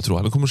nog bra, tror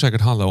jag. Den kommer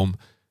säkert handla om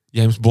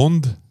James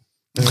Bond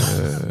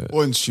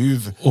och en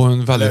tjuv. Och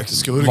en väldigt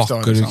skurk vacker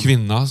då, liksom.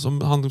 kvinna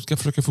som han ska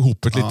försöka få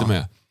ihop lite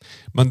med.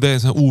 Men det är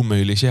en sån här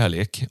omöjlig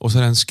kärlek. Och så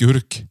är det en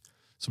skurk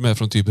som är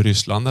från typ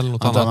Ryssland eller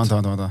något annat.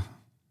 Vänta.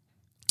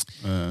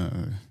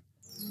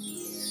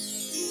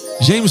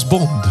 James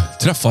Bond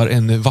träffar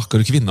en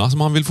vacker kvinna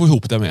som han vill få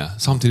ihop det med.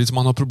 Samtidigt som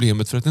han har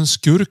problemet för att en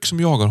skurk som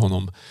jagar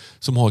honom,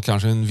 som har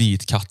kanske en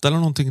vit katt eller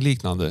någonting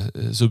liknande,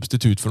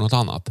 substitut för något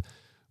annat.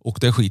 Och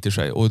det skiter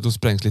sig. Och då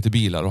sprängs lite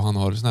bilar och han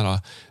har såna här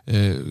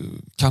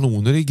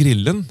kanoner i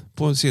grillen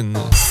på sin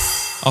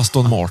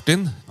Aston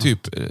Martin.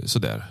 Typ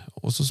sådär.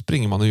 Och så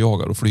springer man och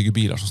jagar och flyger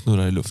bilar som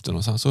snurrar i luften.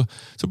 Och sen så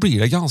blir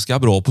det ganska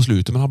bra på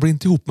slutet, men han blir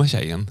inte ihop med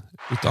tjejen.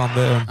 Utan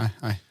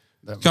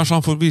kanske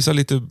han får visa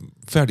lite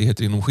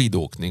färdigheter inom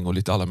skidåkning och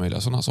lite alla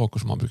möjliga sådana saker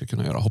som man brukar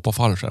kunna göra. Hoppa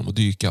fallskärm och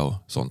dyka och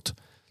sånt.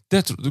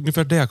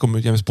 Ungefär det kommer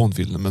James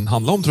Bond-filmen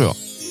handla om, tror jag.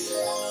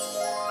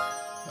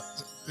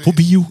 På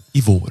bio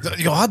i vår.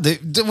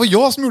 Det var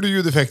jag som gjorde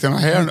ljudeffekterna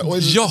här och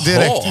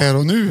direkt här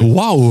och nu.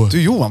 Wow!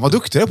 Du Johan, vad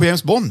duktig du är på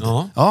James Bond.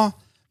 Ja.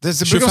 Det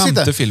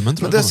 25:e filmen,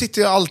 tror jag. Men där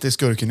sitter jag alltid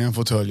skurken i en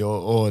fåtölj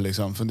och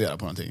liksom funderar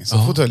på någonting.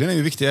 Så fåtöljen är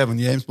ju viktig även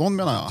i James Bond,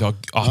 menar jag.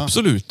 Ja,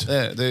 absolut.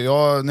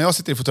 När jag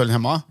sitter i fåtöljen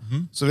hemma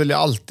så vill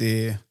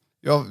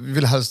jag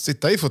vill helst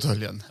sitta i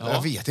fåtöljen.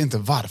 Jag vet inte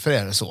varför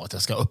är det så att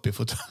jag ska upp i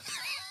fåtöljen.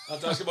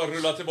 Att jag ska bara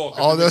rulla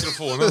tillbaka till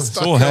mikrofonen.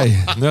 Så,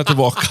 hej. Nu är jag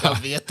tillbaka.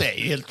 Jag vet, det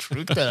är helt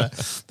sjukt det.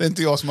 Det är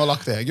inte jag som har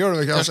lagt det här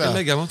golvet, jag ska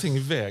lägga någonting i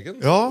vägen.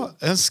 Ja,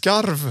 en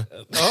skarv.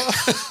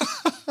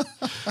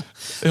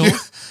 Ja.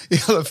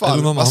 I alla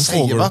fall,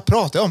 vad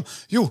pratar jag om?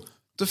 Jo,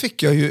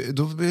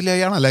 då vill jag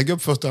gärna lägga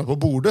upp fötterna på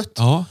bordet.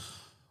 Ja.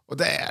 Och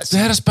det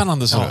här är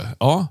spännande, så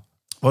ja.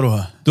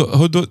 Vadå?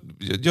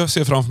 Jag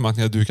ser framför mig att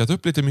ni har dukat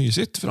upp lite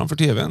mysigt framför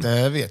tvn.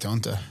 Det vet jag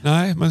inte.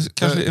 Nej, men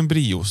kanske en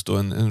brieost och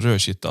en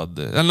rödkittad,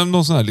 eller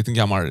någon sån här liten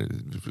gammal,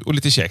 och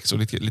lite kex och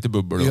lite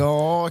bubbel.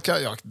 Ja,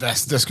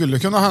 det skulle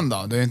kunna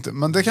hända. Det är inte,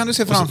 men det kan du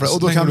se framför dig.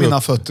 Och då kan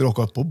mina fötter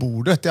åka upp på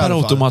bordet i alla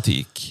fall. Per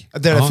automatik.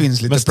 Där det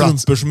finns lite med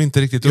plats. Strumpor som inte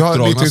är riktigt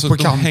uppdragna, lite så på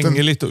de kanten.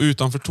 hänger lite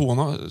utanför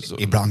tårna. Så.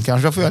 Ibland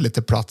kanske jag får göra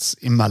lite plats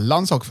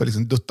emellan saker för att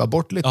liksom dutta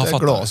bort lite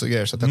glas och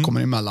grejer så att jag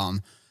kommer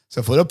emellan. Så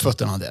jag får upp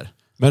fötterna där.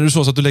 Men är det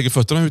så att du lägger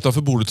fötterna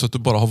utanför bordet så att du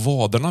bara har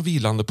vaderna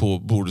vilande på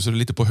bordet, så det är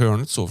lite på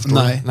hörnet så,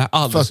 förstår du?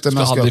 Nej,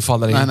 fötterna ska aldrig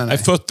falla in. Nej,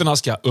 fötterna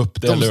ska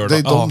upp, det är lördag. Det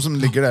är de som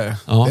ligger där.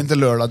 Det är inte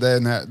lördag, det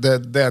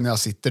är när jag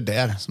sitter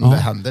där som det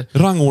händer.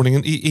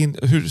 Rangordningen,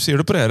 hur ser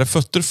du på det? Är det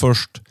fötter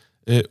först,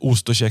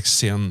 ost och kex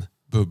sen,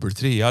 bubbel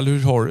 3?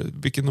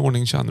 Eller vilken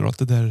ordning känner du att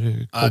det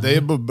där kommer? Det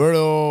är bubbel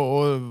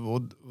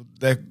och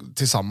det är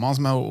tillsammans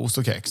med ost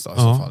och kex då, i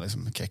så fall.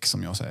 Liksom kex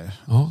som jag säger.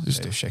 Ja, just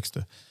det. Det är kex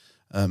du.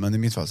 Men i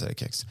mitt fall så är det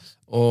kex.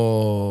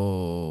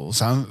 Och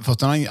sen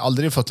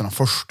aldrig fötterna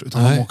först,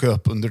 utan de åker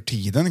upp under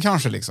tiden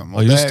kanske liksom.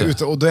 Och,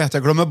 och då äter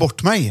jag glömmer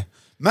bort mig.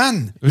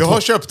 Men jag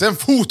har köpt en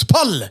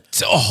fotpall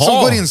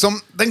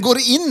som går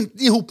in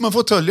ihop med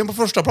fåtöljen på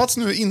första plats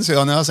nu, inser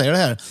jag när jag säger det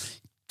här.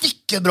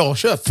 Vilket bra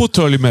köp!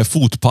 Fåtölj med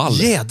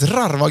fotpall.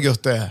 Jädrar vad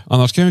gött det är.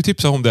 Annars kan jag ju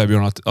tipsa om det,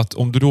 Björn, att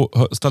om du då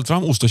har ställt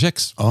fram ost och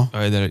kex,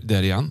 jag är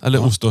där igen,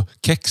 eller ost och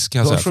kex kan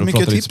jag säga. Du har så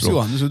mycket tips,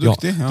 Johan, du är så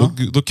duktig.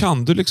 Då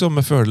kan du liksom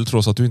med fördel,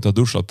 trots att du inte har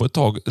duschat på ett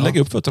tag,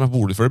 lägga upp fötterna på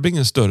bordet, för det blir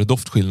ingen större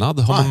doftskillnad,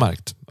 har man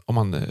märkt, om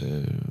man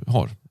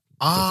har.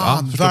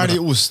 Välj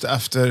ost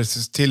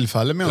efter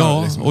tillfälle, menar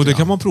jag. Liksom, och det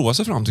kan man prova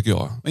sig fram, tycker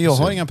jag. Men jag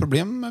har inga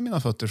problem med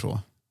mina fötter så.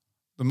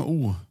 De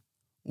är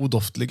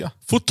odoftliga.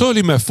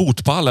 Fåtölj med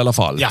fotpall i alla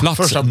fall. Ja,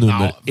 plats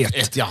nummer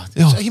 1.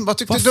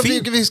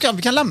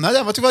 Vi kan lämna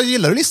det. Vad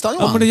gillar du listan,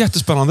 Johan? Ja, men det är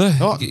jättespännande.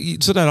 Ja.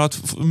 Sådär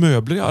att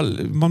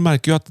möbler, man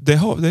märker ju att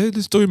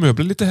det står ju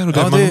möbler lite här och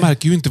där, men man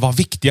märker ju inte vad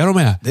viktiga de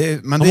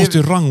är. Man måste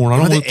ju rangordna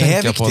dem och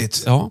tänka på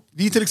att... Ja.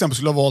 Vi till exempel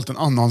skulle ha valt en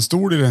annan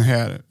stol i det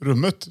här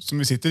rummet som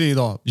vi sitter i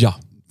idag. Ja.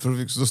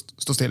 För att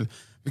stå still.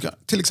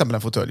 Till exempel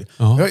en fåtölj.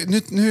 Ja,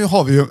 nu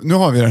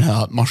har vi den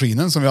här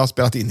maskinen som vi har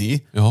spelat in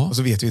i. Ja. Och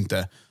så vet vi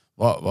inte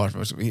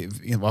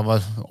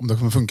om det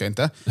kommer funka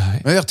inte.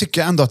 Nej. Men jag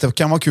tycker ändå att det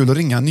kan vara kul att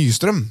ringa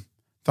Nyström.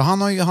 För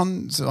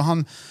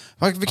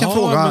vi kan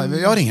fråga,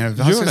 jag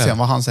ringer. Han ska se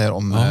vad han säger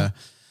om... han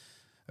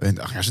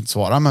kanske inte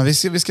svarar, men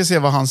vi ska se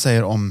vad han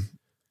säger om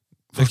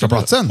första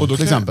platsen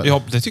till exempel.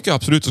 Ja, det tycker jag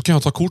absolut. Så kan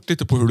jag ta kort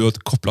lite på hur du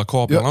kopplar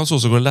kablarna och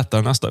så går det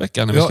lättare nästa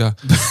vecka när vi ska...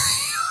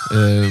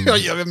 men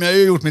jag har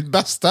ju gjort mitt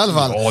bästa i alla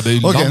fall. Ja, det är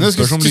ju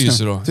lampor som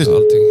lyser och allting.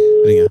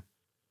 Ringer.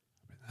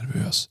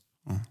 Nervös.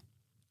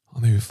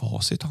 Han är ju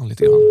facit, han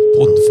lite grann.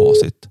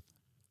 Poddfacit.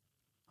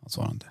 Han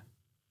svarar inte.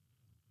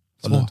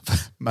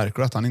 Märker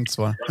du att han inte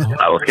svarar?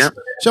 Ja, Oskar.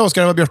 Tja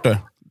Oskar, det var Björte.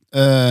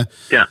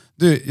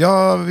 Du,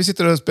 vi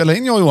sitter och spelar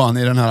in jag och Johan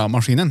i den här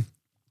maskinen.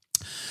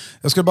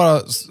 Jag skulle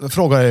bara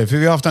fråga dig, för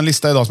vi har haft en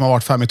lista idag som har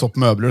varit 5 i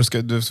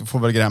toppmöbler. Du får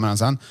väl greja med den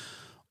sen.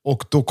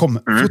 Och då kom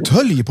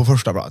fåtölj på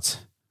första plats.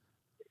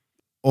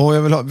 Och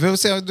jag vill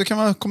se, du kan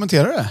väl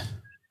kommentera det?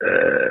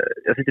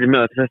 Jag sitter i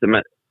möte förresten,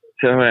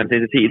 så jag har inte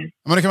lite tid.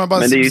 Men det kan man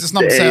bara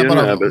snabbt säga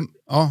bara.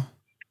 Ja.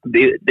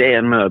 Det är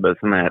en möbel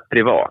som är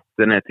privat.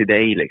 Den är till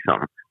dig liksom.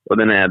 Och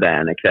den är där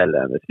när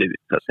kvällen är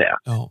slut, så att säga.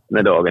 Ja.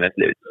 När dagen är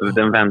slut. Så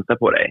den väntar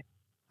på dig.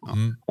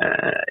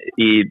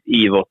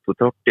 I vått och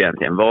torrt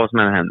egentligen. Vad som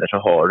än händer så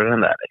har du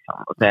den där liksom.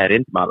 Och det är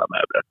inte med alla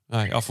möbler.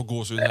 Nej, jag får gå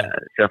så här.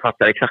 Så jag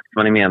fattar exakt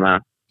vad ni menar.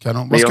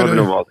 Men jag har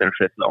nog valt en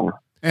schäslong.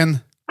 En?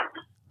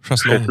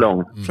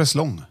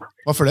 Schäslong.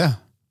 Varför det?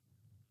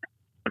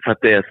 För att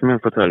det är som en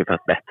fåtölj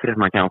fast bättre.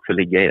 Man kan också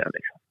ligga i den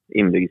liksom.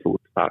 Inbyggd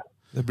fotpall.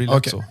 Det blir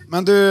lätt så.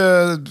 Men du,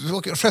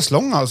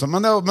 schäslong alltså.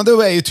 Men det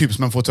är ju typ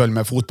som en fåtölj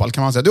med fotboll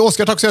kan man säga. Du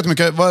Oskar, tack så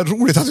jättemycket. Vad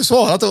roligt att du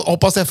svarat.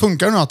 Hoppas det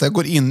funkar nu att det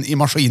går in i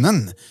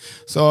maskinen.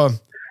 Så.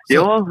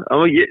 Ja,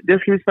 det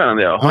ska bli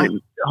spännande. Ja.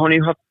 Har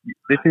ni haft,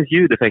 det finns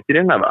ljudeffekter i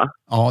den här va?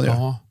 Ja, det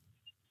gör.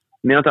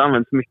 Ni har inte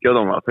använt så mycket av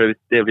dem va? För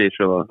det blir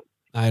så...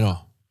 Nej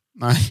då.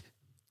 Nej.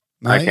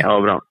 Okej,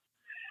 ja bra.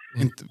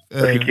 Inte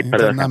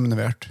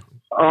nämnvärt.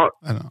 Ja.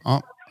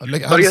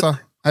 Hälsa.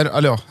 Hej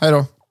då.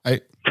 Hej.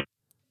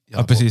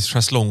 Ja, precis.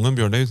 Schäslongen,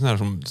 Björn, det är ju sån här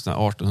som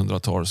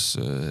 1800-tals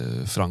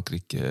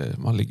Frankrike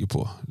man ligger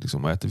på.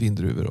 Liksom och äter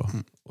vindruvor och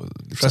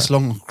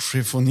schäslong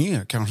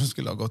chiffonier kanske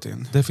skulle ha gått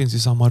in. Det finns i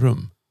samma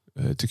rum,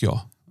 tycker jag.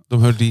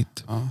 De hör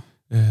dit,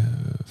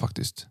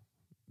 faktiskt.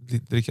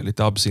 Dricka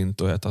lite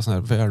absint och äta sån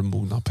här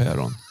välmogna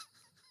päron.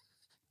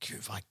 Gud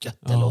vad gött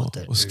det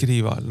låter. Och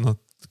skriva något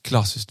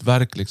klassiskt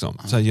verk liksom.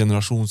 Så här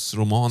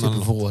generationsroman.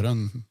 Typ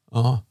Våren.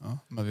 Ja.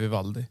 Med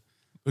Vivaldi.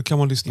 Då kan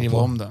man lyssna skriva på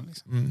om den.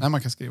 Liksom. Nej,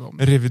 man kan skriva om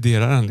den.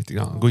 Revidera den lite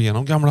grann. Gå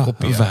igenom gamla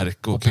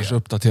verk och kanske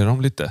uppdatera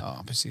dem lite.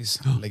 Ja, precis.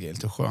 Lägga in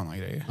lite sköna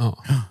grejer. Ja.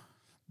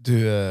 Du,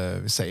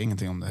 vi säger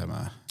ingenting om det här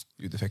med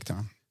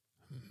ljudeffekterna.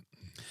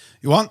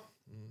 Johan,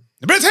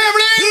 det blir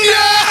tävling!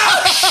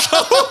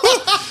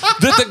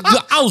 Det är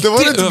alltid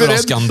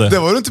överraskande. Det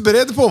var du inte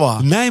beredd på va?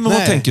 Nej, men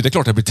vad tänker du? Det är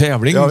klart det blir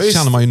tävling.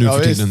 Känner man ju nu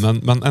för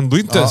tiden. Men ändå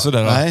inte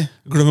sådär.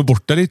 Glömmer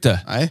bort det lite.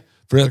 Nej.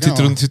 För jag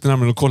sitter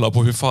nämligen och kollar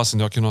på hur fasen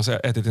jag kunde ha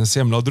ätit en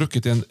semla och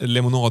druckit en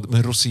lemonad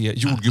med rosé,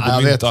 jordgubb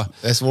och mynta.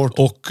 Det är svårt.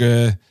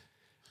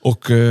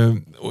 Och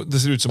det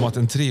ser ut som att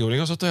en 3-åring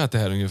har satt och ätit det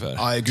här ungefär.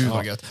 Aj, gud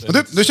vad gött.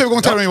 Men du kör vi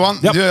igång tävlingen Johan.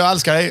 Ja. Jag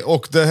älskar dig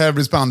och det här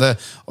blir spännande.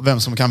 Och vem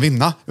som kan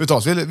vinna utav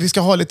oss. Vi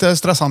ska ha lite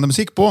stressande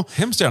musik på.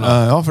 Hemskt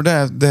gärna. Ja, för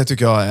det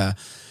tycker jag är...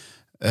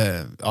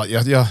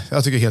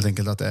 jag tycker helt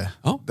enkelt att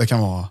det kan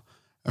vara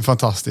en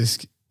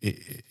fantastisk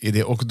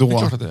idé. Och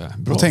då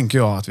tänker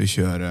jag att vi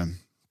kör...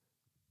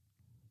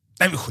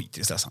 Nej, vi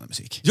skiter i stressande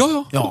musik.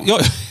 Ja.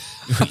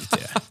 Vi skiter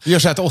i det. Vi gör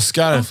så att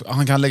Oskar,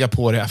 han kan lägga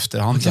på det i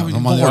efterhand.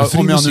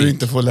 Om jag nu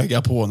inte får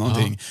lägga på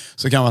någonting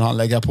så kan väl han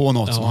lägga på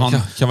något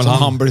som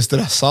han blir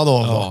stressad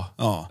av.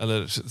 Ja.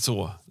 Eller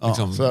så.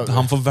 Liksom, så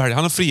han får välja,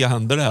 han har fria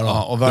händer där.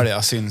 Ja, och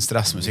välja sin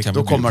stressmusik.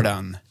 Då kommer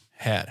den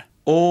här.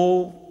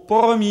 Au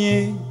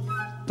premier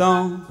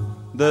temps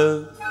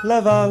de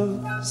la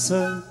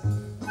valse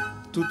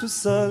toute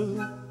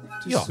seule.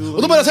 Ja,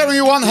 och då börjar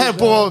tävlingen Johan. Här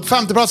på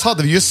 5:e plats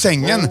hade vi ju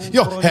sängen.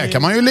 Ja, här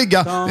kan man ju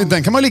ligga.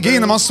 Den kan man ligga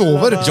innan man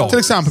sover. Ja. Till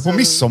exempel på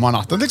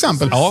midsommarnatten till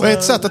exempel. Ja. Och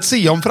ett sätt att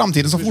se om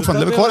framtiden som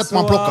fortfarande lever kvar är att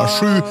man plockar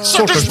 7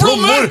 sorters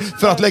blommor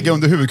för att lägga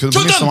under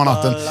huvudkudden på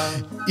midsommarnatten.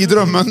 I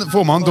drömmen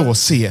får man då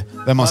se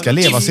vem man ska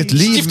leva sitt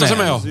liv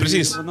med. Ja,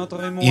 precis.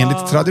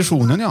 Enligt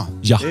traditionen,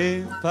 ja.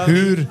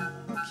 Hur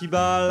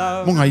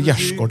många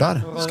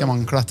gärdsgårdar ska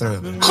man klättra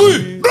över? 7!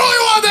 Bra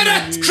Johan, det är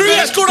rätt! 7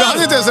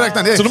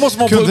 gärdsgårdar! Så då måste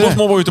man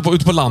vara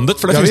ute på landet,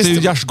 för det finns det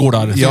ju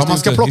gärdsgårdar. Ja,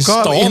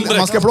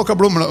 man ska plocka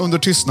blommorna under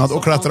tystnad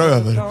och klättra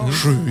över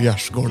 7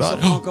 gärdsgårdar.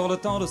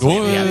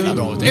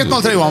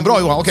 1-0 till Johan, bra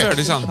Johan. Okej.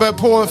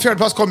 På 4:e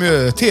plats kom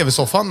ju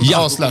TV-soffan.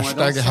 Ja,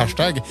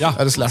 hashtag.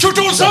 Eller slash. Kurt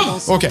Olsson!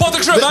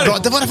 Patrik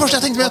Sjöberg! Det var det första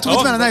jag tänkte, men jag tog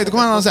inte med den. Nej, det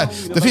kommer en säga.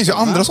 Det finns ju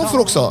andra soffor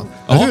också.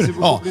 Hur?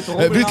 Ja.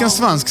 Vilken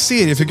svensk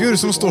seriefigur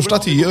som står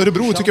staty i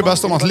Örebro tycker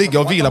bäst om att ligga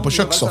och vila på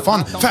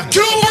kökssoffan? 5, 4,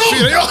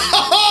 ja!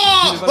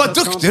 vad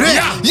duktig du är!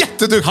 Ja!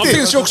 Jätteduktig! Han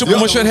finns ju också om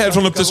man kör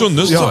härifrån upp till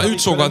Sunne, så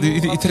utsågad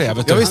i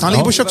trävet. Ja visst, han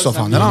ligger på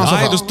kökssoffan.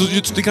 Nej,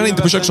 du sticker han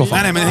inte på kökssoffan.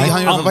 Nej, men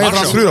vad heter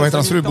hans fru då? Vad heter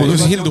hans fru?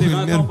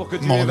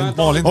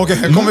 Malin. Okej,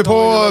 kommer vi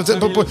på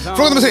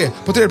fråga nummer 3.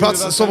 På tredje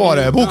plats så var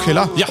det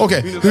bokhylla.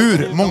 Okej,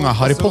 hur många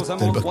Harry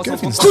Potter-böcker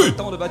finns det? 7!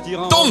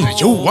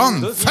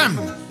 Johan, 5!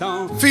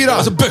 4!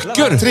 Alltså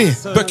böcker! 3!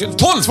 Böcker!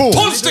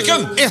 12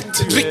 stycken! 1!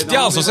 Riktiga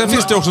alltså. Sen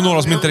finns det också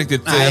några som inte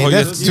riktigt har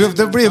gett...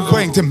 Det blir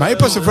poäng till mig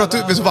plötsligt för att du...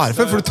 Vet du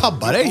varför? För att du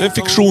tabbar dig. Det är en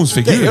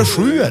fiktionsfigur. Det är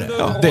 7 är det.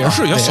 Ja, det är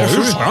 7. Jag sa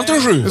 7. Jag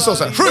inte 7. Du sa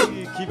så här, 7!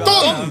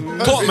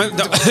 Men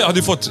jag hade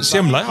ju fått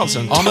semla i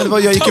halsen. Ja,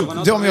 men jag gick upp.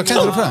 Ja, men jag kan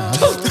inte rå för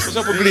det. Så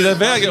jag får glida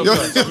iväg.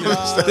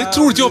 Det är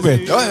otroligt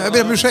jobbigt. Ja, jag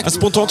ber om ursäkt.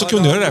 Spontant så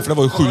kunde jag det där, för det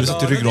var ju 7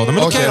 satt i ryggraden.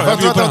 Men okej,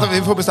 vänta,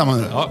 vi får bestämma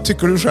nu.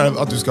 Tycker du själv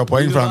att du ska ha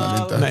poäng för den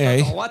eller inte?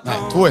 Nej.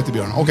 2-1 till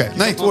Björn. Okej.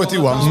 Nej, 2-1 till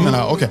Johan. Menar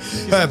jag. Okej.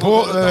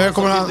 Här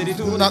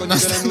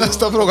kommer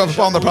nästa fråga.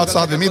 På andra plats så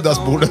hade vi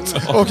middagsbordet.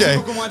 Okej.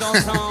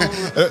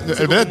 Är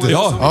du beredd?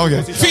 Ja.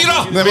 Okej. 4!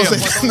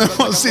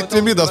 När man sitter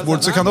vid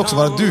middagsbordet så kan det också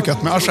vara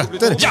dukat med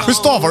assietter. Ja. Hur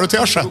stavar du till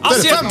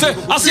assietter?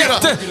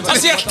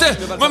 Asiette!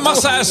 Med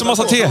massa S och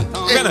massa T.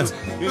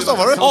 Hur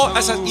stavar du?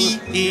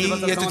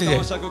 A-S-I-E-T-T.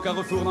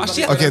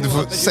 Asiette. Okej, du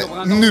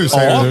får nu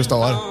säger du hur du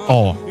stavar.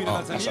 A.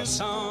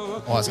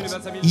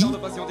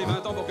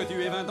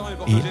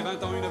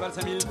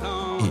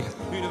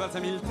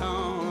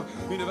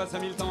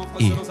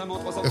 I.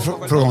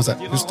 Fråga om så här,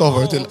 hur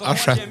stavar du till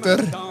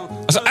assietter?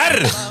 Alltså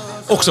R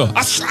också.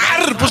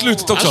 R på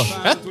slutet också.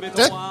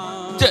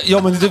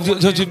 Ja, men det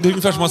är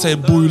ungefär som man säger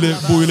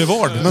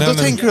boulevard. Men då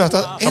tänker du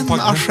att en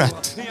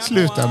assiett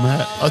slutar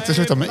med att det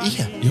slutar med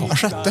E. Ja.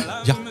 Assiette.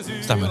 Ja,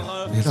 stämmer.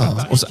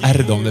 Och så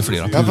R då om det är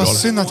flera plural. Ja, vad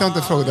synd att jag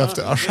inte frågade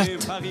efter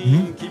assiett.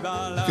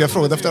 Jag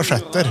frågade efter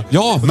assietter.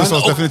 Ja, men det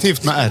står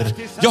definitivt med R.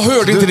 Jag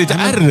hörde inte lite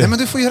R. Nej, men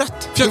du får ju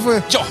rätt.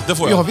 Ja, det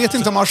får jag. Jag vet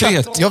inte om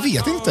assiett. Jag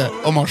vet inte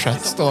om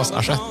assiett stavas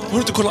assiett. Har du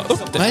inte kollat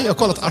upp det? Nej, jag har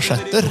kollat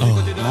assietter.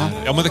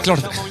 Ja, men det är klart.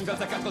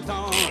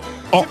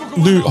 Ja,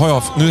 nu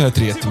är det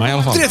 3 till mig i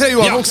alla fall. 3-3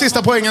 Johan, och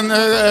sista poängen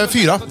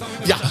 4.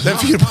 Ja, det är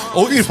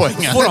 4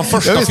 poäng. Våran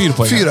första 4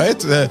 poäng.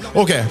 4-1.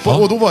 Okej,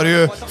 och då var det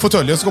ju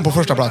fåtöljen som kom på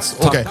första plats.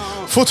 Okej,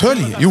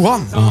 fåtölj,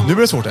 Johan. Nu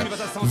blir det svårt här.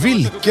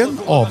 Vilken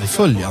av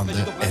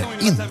följande är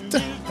inte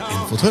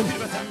en fåtölj?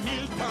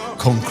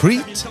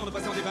 Concrete,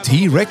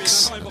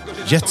 T-Rex,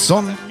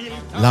 Jetson,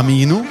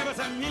 Lamino,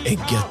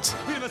 Ägget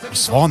och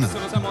Svanen.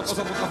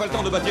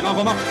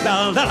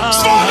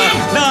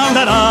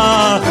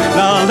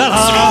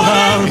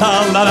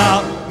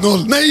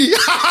 Noll. Nej!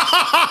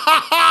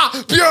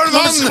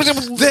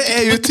 Björnman! Det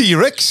är ju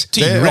T-Rex.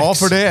 Ja,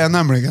 för det är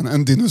nämligen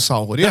en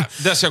dinosaurie.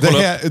 Det ska jag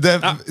kolla upp.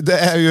 Det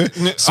är ju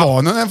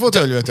Svanen en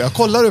fåtölj, vet jag.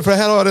 Kollar du, för det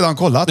här har jag redan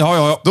kollat.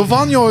 Ja. Då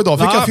vann jag idag.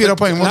 Fick jag 4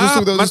 poäng. Och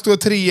då stod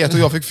 3-1 och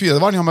jag fick 4. Då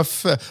vann jag med...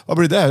 Vad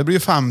blir det? Det blir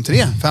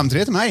 5-3.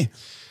 5-3 till mig.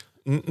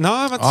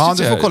 Nej, ja,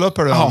 du får kolla upp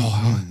här du.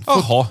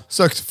 Jaha.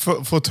 Sökt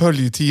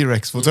fåtölj,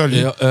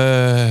 T-Rex-fåtölj.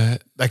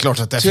 Det är klart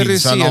att det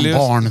finns en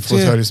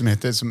barnfåtölj som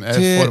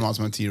är formad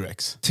som en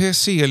T-Rex.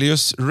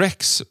 Teselius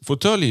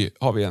Rex-fåtölj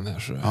har vi en här.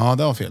 Så. Ja,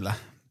 det var fel det.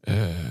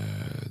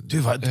 Du,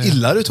 vad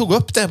illa du tog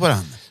upp det på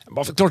den.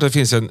 Varför klart att det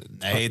finns en...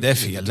 Nej, det är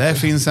fel. Det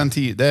finns en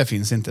det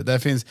finns inte. Det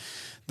finns...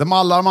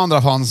 alla de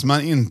andra fanns,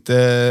 men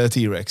inte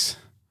T-Rex.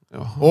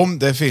 Jaha. Om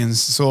det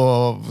finns så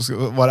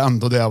var det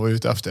ändå det jag var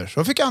ute efter.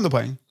 Så fick jag ändå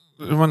poäng.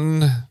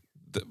 Men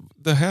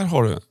det här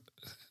har du.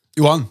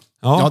 Johan.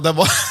 Ja det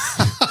var...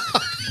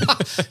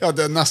 ja,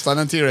 det är nästan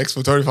en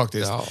T-Rex-fåtölj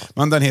faktiskt. Ja.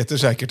 Men den heter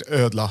säkert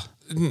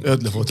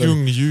ödlefåtölj.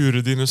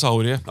 Gungdjur,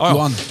 dinosaurie.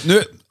 Johan,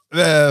 nu...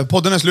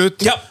 podden är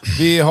slut. Ja.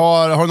 Vi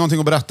har du någonting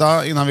att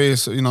berätta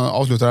innan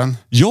avslutar den?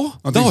 Ja,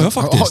 det har jag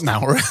faktiskt.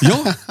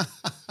 Ja.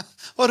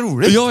 Vad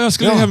roligt. Ja, jag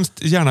skulle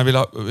hemskt gärna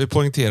vilja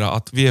poängtera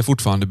att vi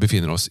fortfarande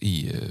befinner oss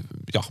i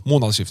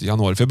månadsskiftet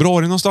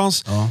januari-februari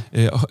någonstans. Ja.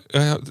 Jag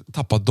har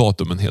tappat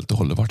datumen helt och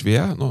hållet vart vi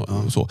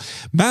är. Så.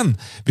 Men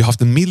vi har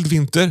haft en mild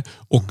vinter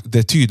och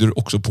det tyder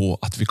också på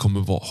att vi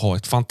kommer ha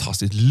ett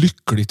fantastiskt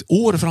lyckligt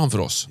år framför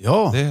oss.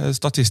 Ja. Det är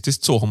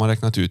statistiskt så har man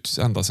räknat ut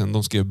ända sedan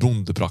de skrev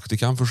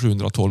Bondepraktikan för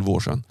 712 år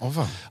sedan.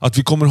 Att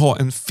vi kommer ha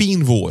en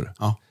fin vår.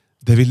 Ja.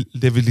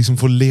 Det vill liksom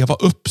få leva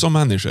upp som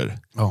människor.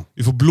 Ja.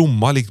 Vi får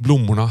blomma likt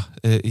blommorna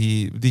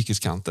i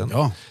dikeskanten.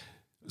 Ja.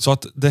 Så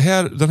att den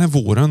här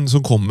våren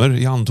som kommer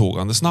i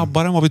antågande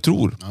snabbare än vad vi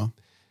tror. Ja.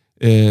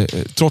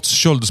 Trots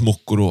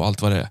köldsmockor och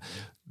allt vad det är.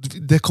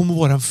 Det kommer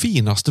vara den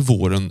finaste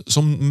våren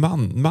som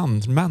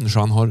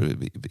människan har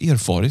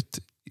erfarit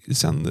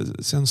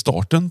sen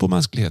starten på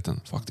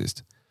mänskligheten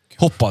faktiskt.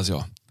 Hoppas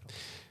jag.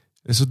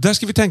 Så där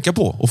ska vi tänka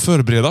på och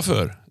förbereda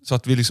för. Så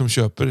att vi liksom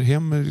köper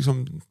hem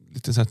liksom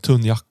lite sån här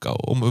tunn jacka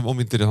om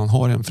vi inte redan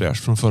har en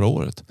fräsch från förra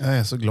året. Jag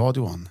är så glad,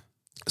 Johan.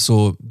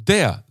 Så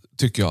det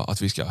tycker jag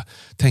att vi ska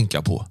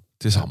tänka på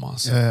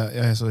tillsammans. Jag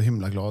är så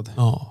himla glad.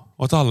 Ja,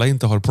 och att alla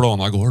inte har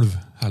plana golv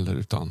heller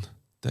utan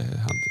det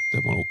händer,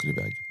 där man åker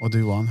iväg. Och du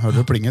Johan, hörde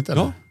du plinget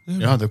eller? Ja, det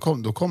gjorde Ja,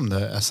 då kom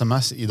det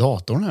sms i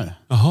datorn här.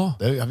 Jaha.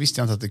 Jag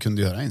visste inte att det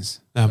kunde göra ens.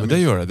 Nej, men det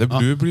gör det.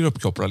 Du blir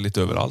uppkopplad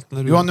lite överallt.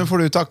 När du... Johan, nu får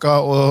du tacka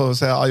och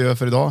säga adjö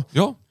för idag.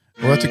 Ja.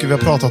 Och jag tycker vi har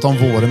pratat om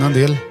våren en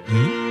del.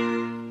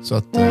 Så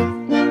att...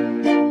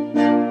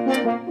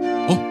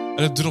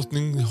 Är det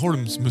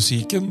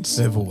Drottningholmsmusikens?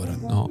 Det är våren.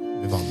 Ja.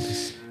 Det är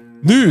Valdis.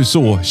 Nu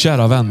så,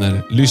 kära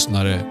vänner,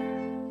 lyssnare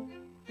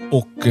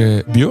och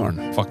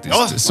Björn faktiskt,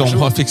 Ja, som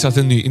har fixat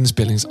en ny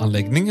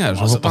inspelningsanläggning här.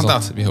 Så hoppas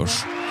att vi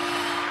hörs.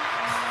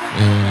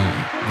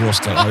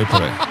 Bråskar arg på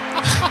dig.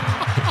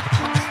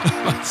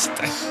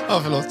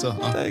 Ja, förlåt så.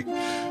 Ja.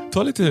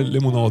 Ta lite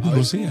limonad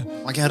och se.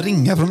 Man kan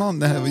ringa från någon.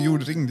 Det här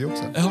ringde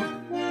också. Ja.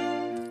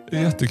 Det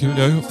är jättekul.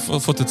 Jag har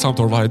fått ett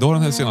samtal varje dag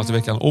den här senaste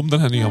veckan om den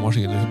här nya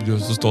maskinen. Jag är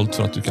så stolt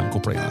för att du kan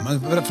koppla in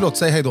den. Men förlåt,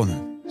 säg hej då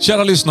nu.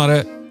 Kära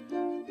lyssnare,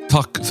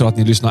 tack för att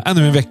ni lyssnar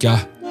ännu en vecka.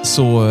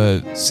 Så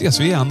ses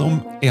vi igen om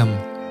en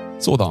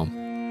sådan.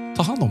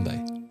 Ta hand om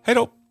dig. Hej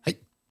då!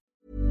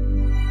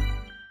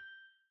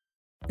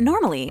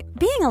 Normally,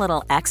 being a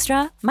little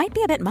extra might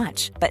be a bit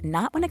much, but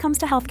not when it comes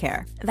to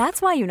healthcare.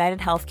 That's why United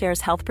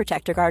Healthcare's Health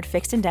Protector Guard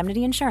fixed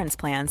indemnity insurance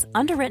plans,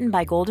 underwritten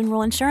by Golden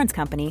Rule Insurance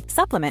Company,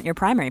 supplement your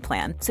primary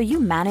plan so you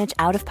manage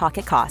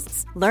out-of-pocket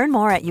costs. Learn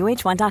more at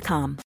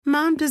uh1.com.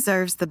 Mom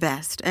deserves the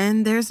best,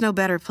 and there's no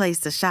better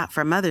place to shop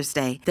for Mother's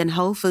Day than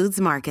Whole Foods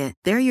Market.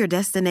 They're your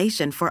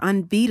destination for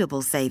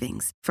unbeatable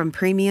savings, from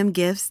premium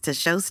gifts to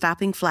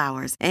show-stopping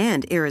flowers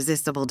and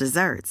irresistible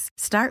desserts.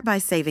 Start by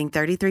saving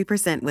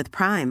 33% with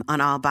Prime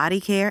on all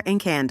body care and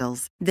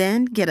candles.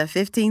 Then get a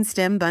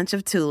 15-stem bunch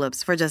of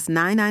tulips for just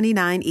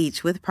 $9.99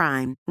 each with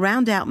Prime.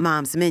 Round out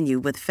Mom's menu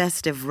with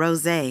festive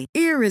rosé,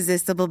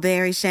 irresistible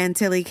berry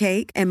chantilly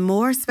cake, and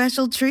more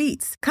special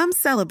treats. Come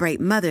celebrate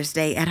Mother's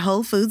Day at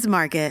Whole Foods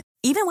Market.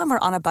 Even when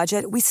we're on a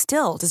budget, we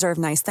still deserve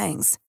nice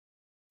things.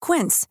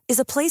 Quince is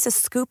a place to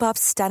scoop up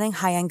stunning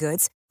high-end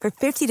goods for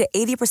 50 to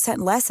 80%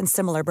 less than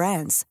similar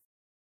brands.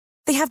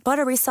 They have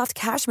buttery soft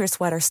cashmere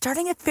sweaters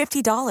starting at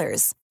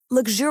 $50,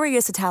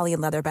 luxurious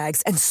Italian leather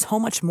bags, and so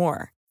much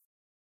more.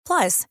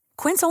 Plus,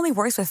 Quince only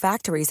works with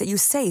factories that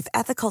use safe,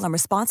 ethical, and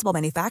responsible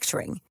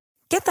manufacturing.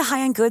 Get the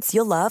high-end goods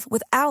you'll love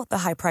without the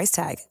high price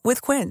tag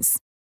with Quince.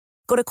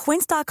 Go to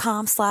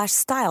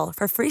quince.com/style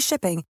for free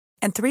shipping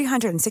and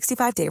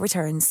 365-day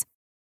returns.